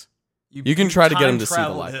ways. You can try to get him to see the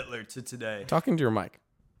time-traveled light. Hitler to today. Talking to your mic.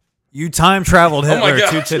 You time traveled Oh my Hitler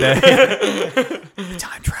to gosh. today. You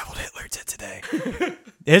time traveled Hitler to today.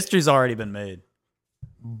 History's already been made,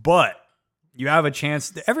 but you have a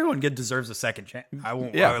chance. Everyone deserves a second chance. I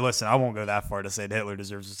won't. Yeah. Listen, I won't go that far to say that Hitler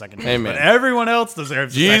deserves a second chance. Amen. But everyone else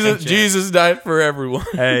deserves a second chance. Jesus died for everyone.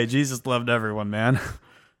 Hey, Jesus loved everyone, man.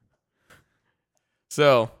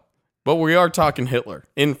 So, but we are talking Hitler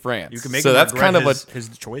in France. You can make so him that's regret kind of his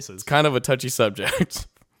choices. kind of a touchy subject.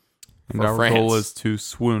 And For our France. goal is to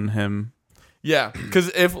swoon him. Yeah, because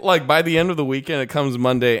if like by the end of the weekend it comes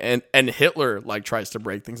Monday and Hitler like tries to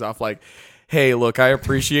break things off, like, hey, look, I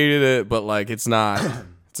appreciated it, but like it's not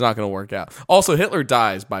gonna work out. Also, Hitler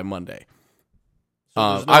dies by Monday.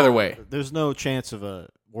 There's Either way, there's no chance of a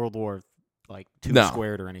World War like 2 No.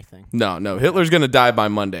 squared or anything. no, Hitler's gonna die by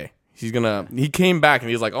Monday. He came back and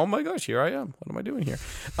he's like, oh my gosh, here I am. What am I doing here?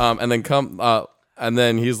 And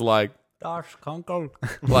then he's like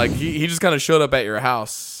he just kind of showed up at your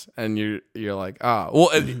house and you're like,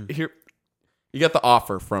 here you get the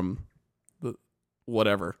offer from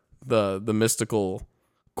the mystical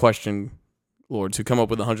question lords who come up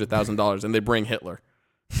with $100,000 and they bring Hitler.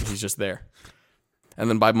 He's just there. And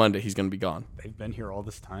then by Monday he's going to be gone. They've been here all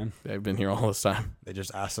this time. They've been here all this time. They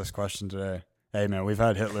just asked this question today. Hey, man, we've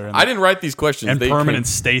had Hitler in, I didn't write these questions. in They permanent came-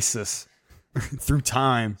 stasis through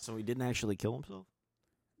time. So he didn't actually kill himself?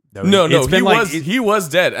 No, It's been he was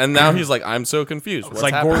dead and now he's like, I'm so confused. It's What's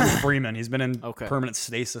like happening? Gordon Freeman. He's been in Okay. permanent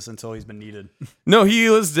stasis until he's been needed. No, he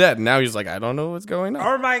was dead. Now he's like, I don't know what's going on.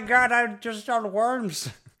 Oh my God, I just saw worms.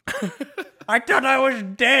 I thought I was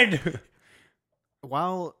dead.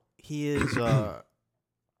 While he is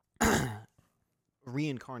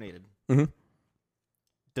reincarnated, Mhm.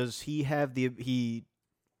 does he have the ability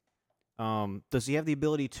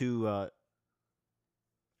to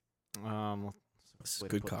This is way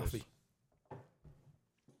to good put coffee. this.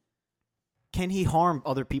 Can he harm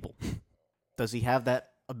other people? Does he have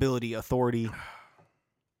that ability, authority?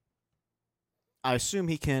 I assume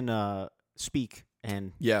he can speak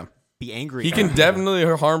and Yeah. be angry. He at can people. definitely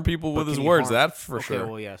harm people with But his can he words. harm- That's for Okay, sure.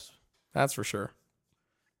 well, yes. That's for sure.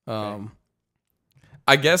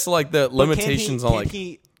 I guess like the limitations on Can like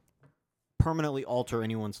he permanently alter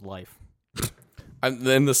anyone's life?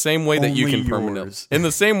 in the same way that you Only can permanently yours. in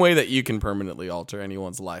the same way that you can permanently alter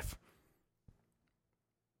anyone's life.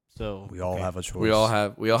 So We all have a choice. We all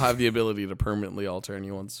have the ability to permanently alter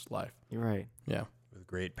anyone's life. You're right. Yeah. With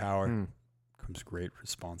great power Hmm. comes great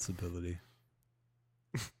responsibility.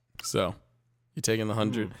 So, you taking the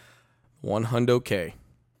 100K.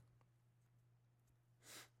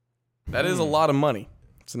 That is a lot of money.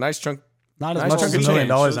 It's a nice chunk. Not Nice as much chunk as of $1 million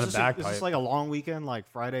change. in So a is this bagpipe. Is this like a long weekend, like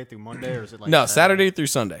Friday through Monday, or is it like No, Saturday through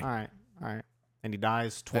Sunday. All right. And he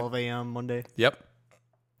dies 12 a.m. Monday. Yep.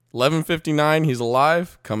 11:59. He's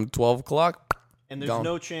alive. Come 12 o'clock. And there's Gone.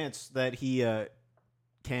 no chance that he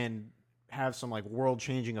can have some like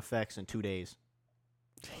world-changing effects in 2 days.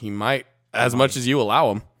 He might, as much as you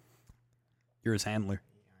allow him. You're his handler.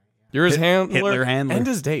 You're his handler, Hitler handler. and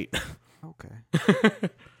his date. Okay.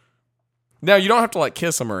 Now you don't have to like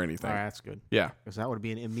kiss him or anything. All right, that's good. Yeah, Because that would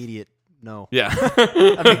be an immediate no. yeah.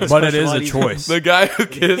 But it is a choice. The guy who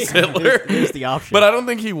kissed Hitler. There's the option. But I don't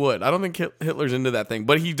think he would. I don't think Hitler's into that thing.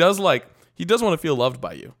 But he does want to feel loved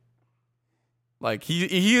by you. Like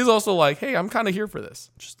he is also like, hey, I'm kind of here for this.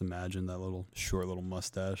 Just imagine that little short little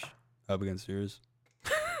mustache up against yours.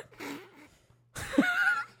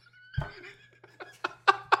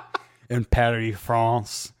 In Paris,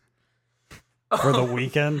 France. For the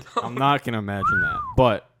weekend. I'm not gonna imagine that.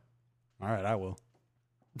 But All right, I will.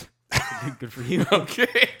 good for you.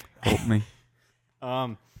 Okay. Help me.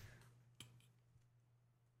 Yeah,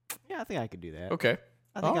 I think I could do that. Okay.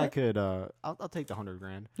 I think I Alright. could. I'll take the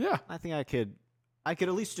 $100,000. Yeah. I think I could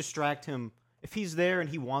at least distract him if he's there and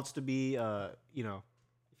he wants to be. If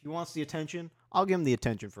he wants the attention, I'll give him the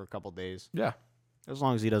attention for a couple days. Yeah. As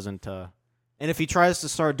long as he doesn't. And if he tries to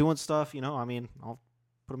start doing stuff, I'll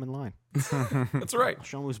put him in line. That's right. I'll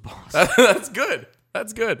show him who's boss. That's good.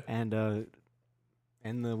 That's good. And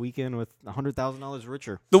end the weekend with $100,000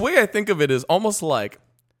 richer. The way I think of it is almost like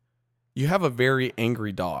you have a very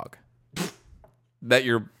angry dog that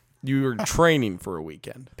you're training for a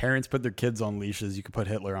weekend. Parents put their kids on leashes. You could put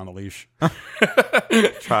Hitler on a leash.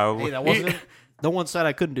 Child. Hey, that wasn't. No one said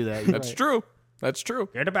I couldn't do that. You're That's right. true. That's true.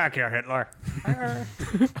 Get it back here, Hitler.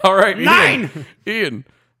 All right, 9! Ian,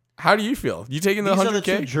 how do you feel? You taking the These are the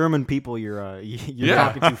two 100K? German people you're Yeah.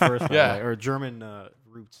 talking to first, by the Yeah. way, or German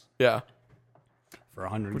roots. Yeah, For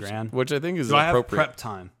 100 grand. which I think is Do I have appropriate. prep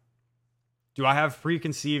time? Do I have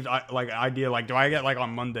preconceived idea? Like, do I get like on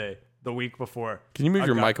Monday, the week before? Can you move a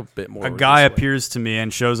your guy- mic a bit more? A guy appears to me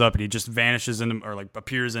and shows up, and he just vanishes into, or like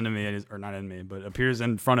appears into me, and or not in me, but appears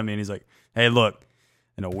in front of me, and he's like, "Hey, look,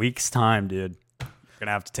 in a week's time, dude, you're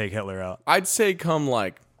gonna have to take Hitler out." I'd say come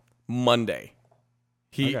like Monday.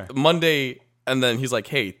 Okay. Monday, and then he's like,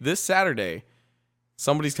 "Hey, this Saturday,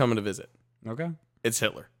 somebody's coming to visit. Okay. It's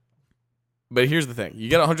Hitler." But here's the thing: you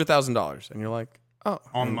get $100,000, and you're like, "Oh."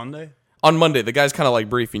 On Monday, On Monday, the guy's kind of like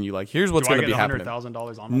briefing you, like, "Here's what's do I going to get be happening."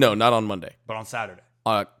 $100,000 on Monday? No, not on Monday. But on Saturday.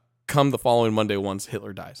 Come the following Monday once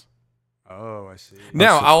Hitler dies. Oh, I see.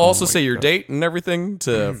 Now, so I'll cool. also say your date and everything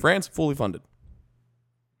to France fully funded.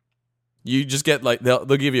 You just get like they'll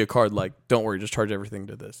give you a card like, "Don't worry, just charge everything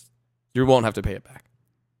to this. You won't have to pay it back."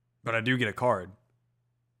 But I do get a card.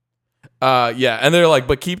 Yeah, and they're like,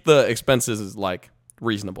 "But keep the expenses like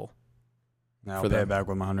reasonable." Now I'll For pay them. it back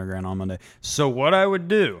with my 100 grand on Monday. So what I would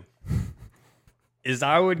do is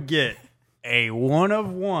I would get a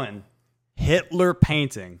 1-of-1 Hitler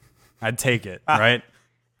painting. I'd take it, right?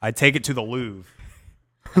 I'd take it to the Louvre.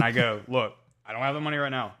 And I go, "Look, I don't have the money right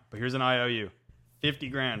now, but here's an IOU. 50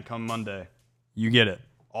 grand come Monday. You get it.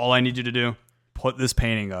 All I need you to do, put this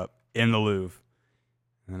painting up in the Louvre."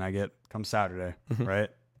 And then I get, come Saturday,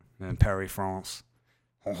 right? And then Paris, France.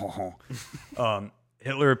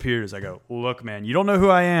 Hitler appears. I go, "Look, man, you don't know who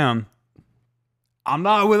I am. I'm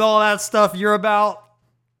not with all that stuff you're about.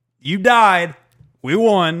 You died. We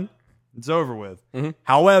won. It's over with.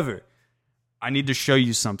 However, I need to show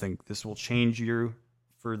you something. This will change you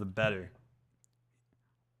for the better."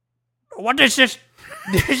 "What is this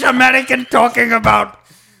American talking about?"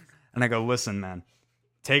 And I go, "Listen, man,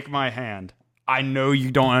 take my hand. I know you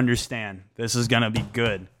don't understand. This is going to be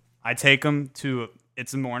good." I take him to,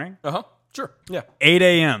 it's the morning, Sure. Yeah. 8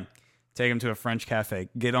 a.m. Take him to a French cafe.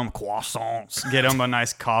 Get him croissants. Get him a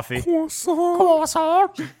nice coffee.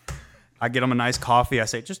 Croissant. I get him a nice coffee. I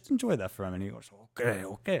say, "Just enjoy that for him." And he goes,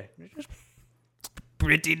 okay. It's just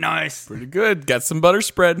pretty nice. Pretty good. Got some butter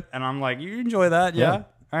spread. And I'm like, "You enjoy that? Yeah.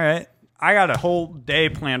 All right." I got a whole day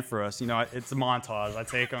planned for us. You know, it's a montage. I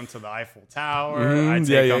take him to the Eiffel Tower. I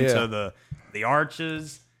take him to the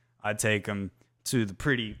arches. I take him to the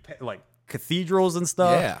pretty like cathedrals and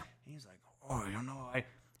stuff. Yeah. He's like, "Oh, you know,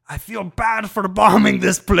 I feel bad for bombing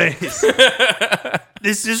this place.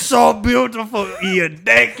 This is so beautiful, Ian.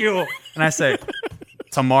 Thank you." And I say,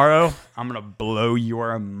 "Tomorrow, I'm going to blow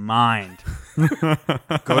your mind.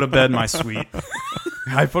 Go to bed, my sweet."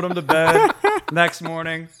 I put him to bed. Next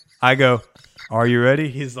morning, I go, "Are you ready?"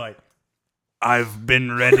 He's like, "I've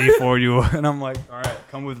been ready for you." And I'm like, "All right,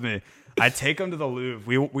 come with me." I take him to the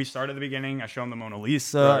Louvre. We start at the beginning. I show him the Mona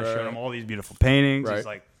Lisa. I showed him all these beautiful paintings. Right. He's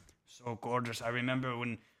like, "So gorgeous. I remember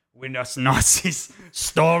when us Nazis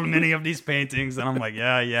stole many of these paintings." And I'm like,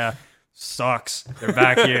 yeah, sucks. They're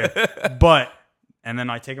back here. And then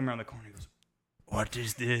I take him around the corner. He goes, "What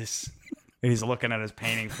is this?" And he's looking at his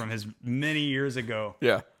painting from his many years ago.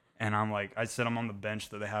 Yeah. And I'm like, I sit him on the bench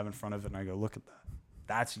that they have in front of it, and I go, "Look at that.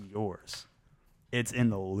 That's yours. It's in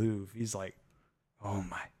the Louvre." He's like, "Oh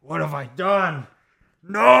my, what have I done?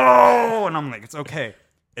 No!" And I'm like, "It's okay.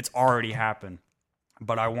 It's already happened.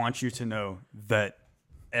 But I want you to know that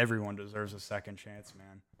everyone deserves a second chance,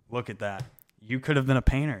 man. Look at that. You could have been a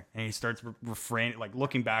painter." And he starts refraining, like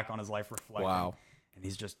looking back on his life, reflecting. Wow. And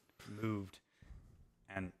he's just moved.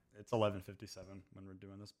 And it's 11:57 when we're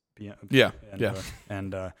doing this. Yeah.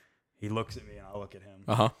 And he looks at me, and I look at him.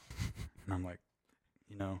 Uh-huh. And I'm like,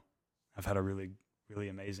 "You know, I've had a really, really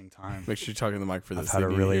amazing time." Make sure you're talking to the mic for this. I've had They a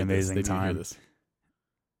need to really hear this. amazing They need to hear time. this.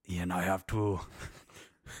 "Ian, I have too."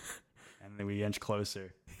 And then we inch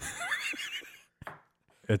closer.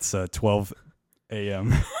 It's 12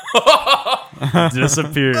 a.m.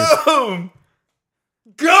 Disappears. Boom!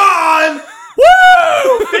 Gone!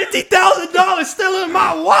 Woo! $50,000 still in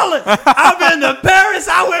my wallet. I've been to Paris.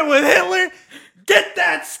 I went with Hitler. Get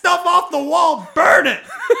that stuff off the wall. Burn it.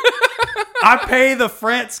 I pay the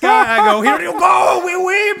France guy. I go, "Here you go.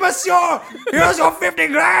 Oui, monsieur. Here's your 50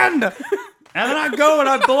 grand. And then I go and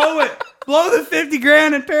I blow it. Blow the 50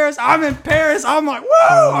 grand in Paris. I'm in Paris. I'm like,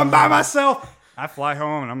 whoa, I'm by myself. I fly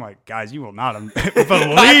home and I'm like, "Guys, you will not believe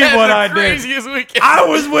what I did. Craziest weekend. I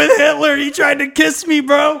was with Hitler. He tried to kiss me,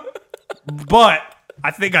 bro." But I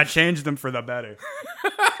think I changed him for the better.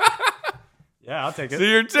 Yeah, I'll take it. So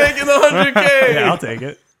you're taking the 100K. Yeah, I'll take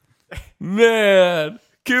it. Man.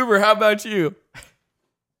 Cooper, how about you?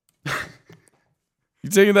 You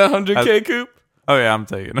taking that 100K, Coop? Oh yeah, I'm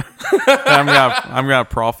taking it. I'm gonna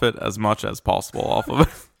profit as much as possible off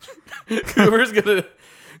of it. Cooper's gonna.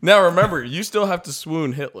 Now remember, you still have to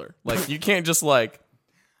swoon Hitler. Like you can't just like.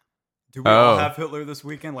 Do we all have Hitler this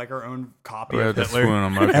weekend? Like our own copy We of have to Hitler? swoon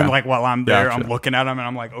him, okay. And like while I'm there, Gotcha. I'm looking at him and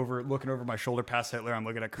I'm like looking over my shoulder past Hitler. I'm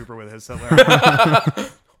looking at Cooper with his Hitler.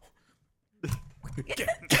 Get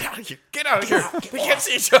out of here! Get out of here! We can't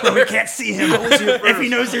see each other. We can't see him. If he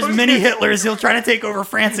knows there's many Hitlers, he'll try to take over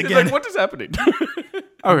France He's again. like, what is happening?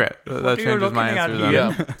 Okay, that you changes my looking at answer here?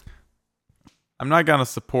 then. Yeah. I'm not gonna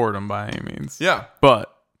support him by any means. Yeah,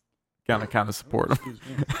 But gonna kind of support him.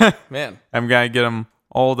 man. I'm gonna get him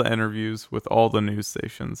all the interviews with all the news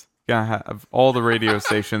stations. Gonna have all the radio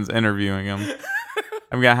stations interviewing him.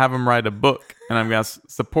 I'm gonna have him write a book, and I'm gonna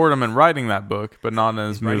support him in writing that book, but not in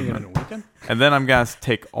his Writing it in movement. a weekend? And then I'm gonna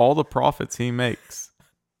take all the profits he makes,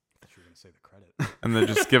 You're gonna say the credit. and then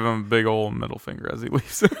just give him a big old middle finger as he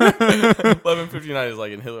leaves. 11:59 is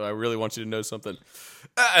like, and Hitler, I really want you to know something,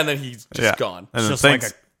 and then he's just gone. And then just like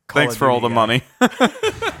thanks, a Call thanks of for all the Duty guy. money.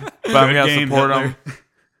 But I'm gonna game, support Hitler. him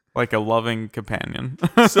like a loving companion.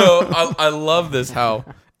 So I love this how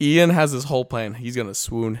Ian has this whole plan. He's gonna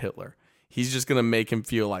swoon Hitler. He's just gonna make him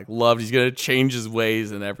feel like loved. He's gonna change his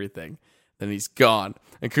ways and everything. Then he's gone.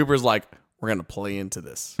 And Cooper's like, we're gonna play into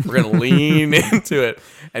this. We're gonna lean into it.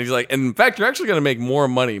 And he's like, and in fact, you're actually gonna make more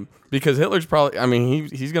money because Hitler's probably. I mean,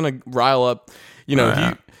 he's gonna rile up. You know,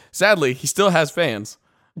 yeah. sadly he still has fans.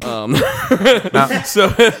 So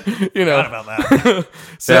you know, Forgot about that.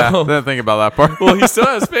 so. Yeah, didn't think about that part. Well, he still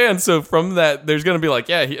has fans, so from that, there's going to be like,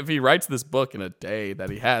 yeah, if he writes this book in a day that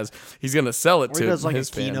he has, he's going to sell it Or to he does like a his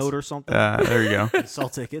fans keynote or something. There you go. Sell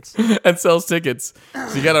tickets. and sells tickets.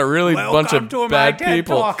 So you got a really bunch Welcome of to my bad TED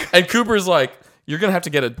people. Talk. And Cooper's like, you're going to have to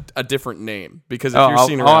get a different name because if Oh, you're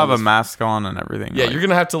seen I'll around have a this- mask on and everything. yeah, like- you're going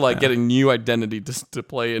to have to like get a new identity to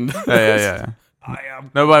play into this. yeah. I am.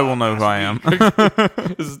 Nobody will know who I am.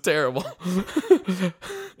 This is terrible.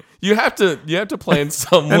 You have to play in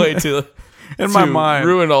some way to In my to mind,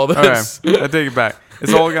 ruin all okay, this. I take it back.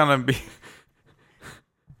 It's all gonna be.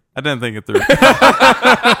 I didn't think it through.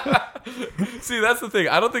 See, that's the thing.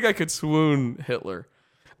 I don't think I could swoon Hitler.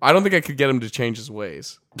 I don't think I could get him to change his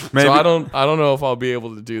ways. Maybe. So I don't know if I'll be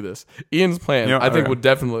able to do this. Ian's plan, You know, I think, okay. would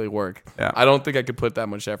definitely work. Yeah. I don't think I could put that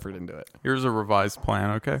much effort into it. Here's a revised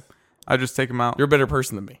plan. Okay, I just take him out. You're a better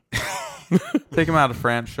person than me. Take him out of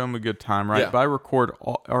France. Show him a good time, right? Yeah. But I record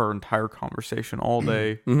our entire conversation all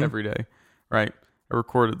day, every day, right? I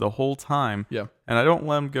recorded the whole time. Yeah. And I don't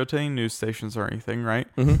let him go to any news stations or anything, right?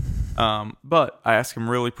 But I ask him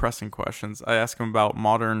really pressing questions. I ask him about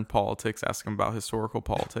modern politics, ask him about historical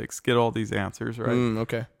politics, get all these answers, right?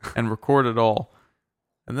 Okay. And record it all.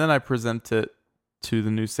 And then I present it to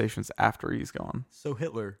the news stations after he's gone. So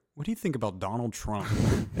Hitler, what do you think about Donald Trump?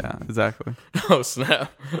 Yeah, exactly. Oh,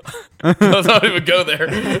 snap. Let's not even go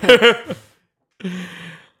there.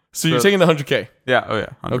 So you're taking the 100K. Yeah, oh yeah.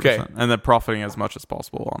 100%. Okay. And then profiting as much as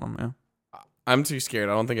possible on them, yeah. I'm too scared.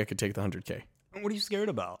 I don't think I could take the 100K. What are you scared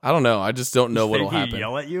about? I don't know. I just don't know what'll Think he'd happen.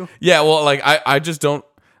 Yell at you? Yeah, well, like I just don't.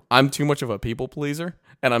 I'm too much of a people pleaser,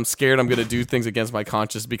 and I'm scared I'm gonna do things against my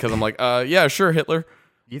conscience because I'm like, yeah, sure, Hitler.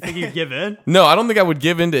 You think he'd give in? No, I don't think I would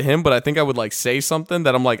give in to him, but I think I would like say something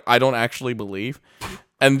that I'm like, I don't actually believe,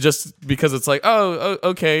 and just because it's like, oh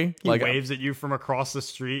okay, He like waves at you from across the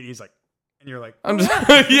street. He's like, and you're like, I'm just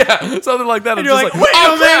yeah, something like that. and I'm you're just like, wait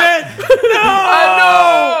oh, a crap! minute, no,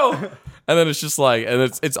 I know. And then it's just like, and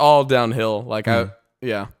it's all downhill. Like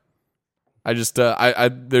I just I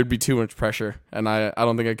there'd be too much pressure, and I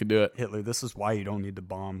don't think I could do it. Hitler, this is why you don't need to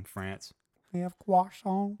bomb France. We have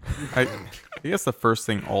croissant. I guess the first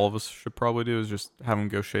thing all of us should probably do is just have him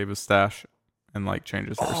go shave his stash and like change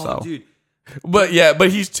his hairstyle. Dude, But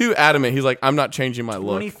he's too adamant. He's like, I'm not changing my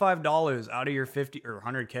look. $25 out of your 50 or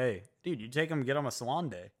 100K. Dude, you take him, get him a salon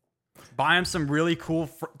day. Buy him some really cool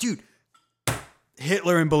dude,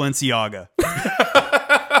 Hitler and Balenciaga.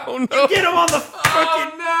 Oh no! Get him on the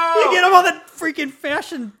fucking You get him on the freaking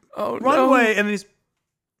fashion runway and he's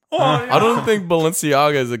I don't think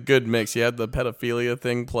Balenciaga is a good mix. He had the pedophilia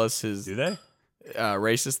thing plus his Do they?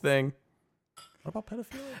 racist thing. What about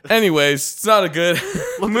pedophilia? Anyways, it's not a good.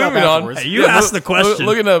 Moving on. afterwards. Hey, you asked the question.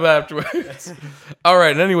 Looking up afterwards. All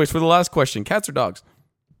right. And anyways, for the last question, cats or dogs?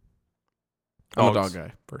 I'm a Dogs. dog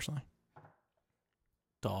guy personally.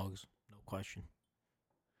 Dogs, no question.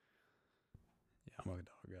 Yeah, I'm a dog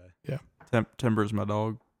guy. Timber's my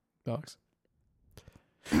dog. Dogs.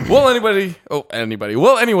 Well, anybody.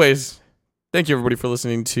 Well, anyways, thank you everybody for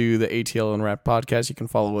listening to the ATL Unwrapped podcast. You can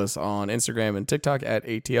follow us on Instagram and TikTok at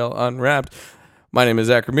ATL Unwrapped. My name is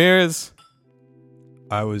Zach Ramirez.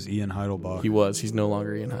 I was Ian Heidelbach. He's no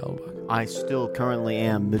longer Ian Heidelbach. I still currently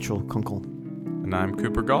am Mitchell Kunkel. And I'm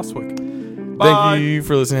Cooper Goswick. Thank you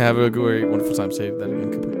for listening. Have a great, wonderful time. Say that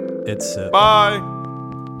again, Cooper. It's Bye.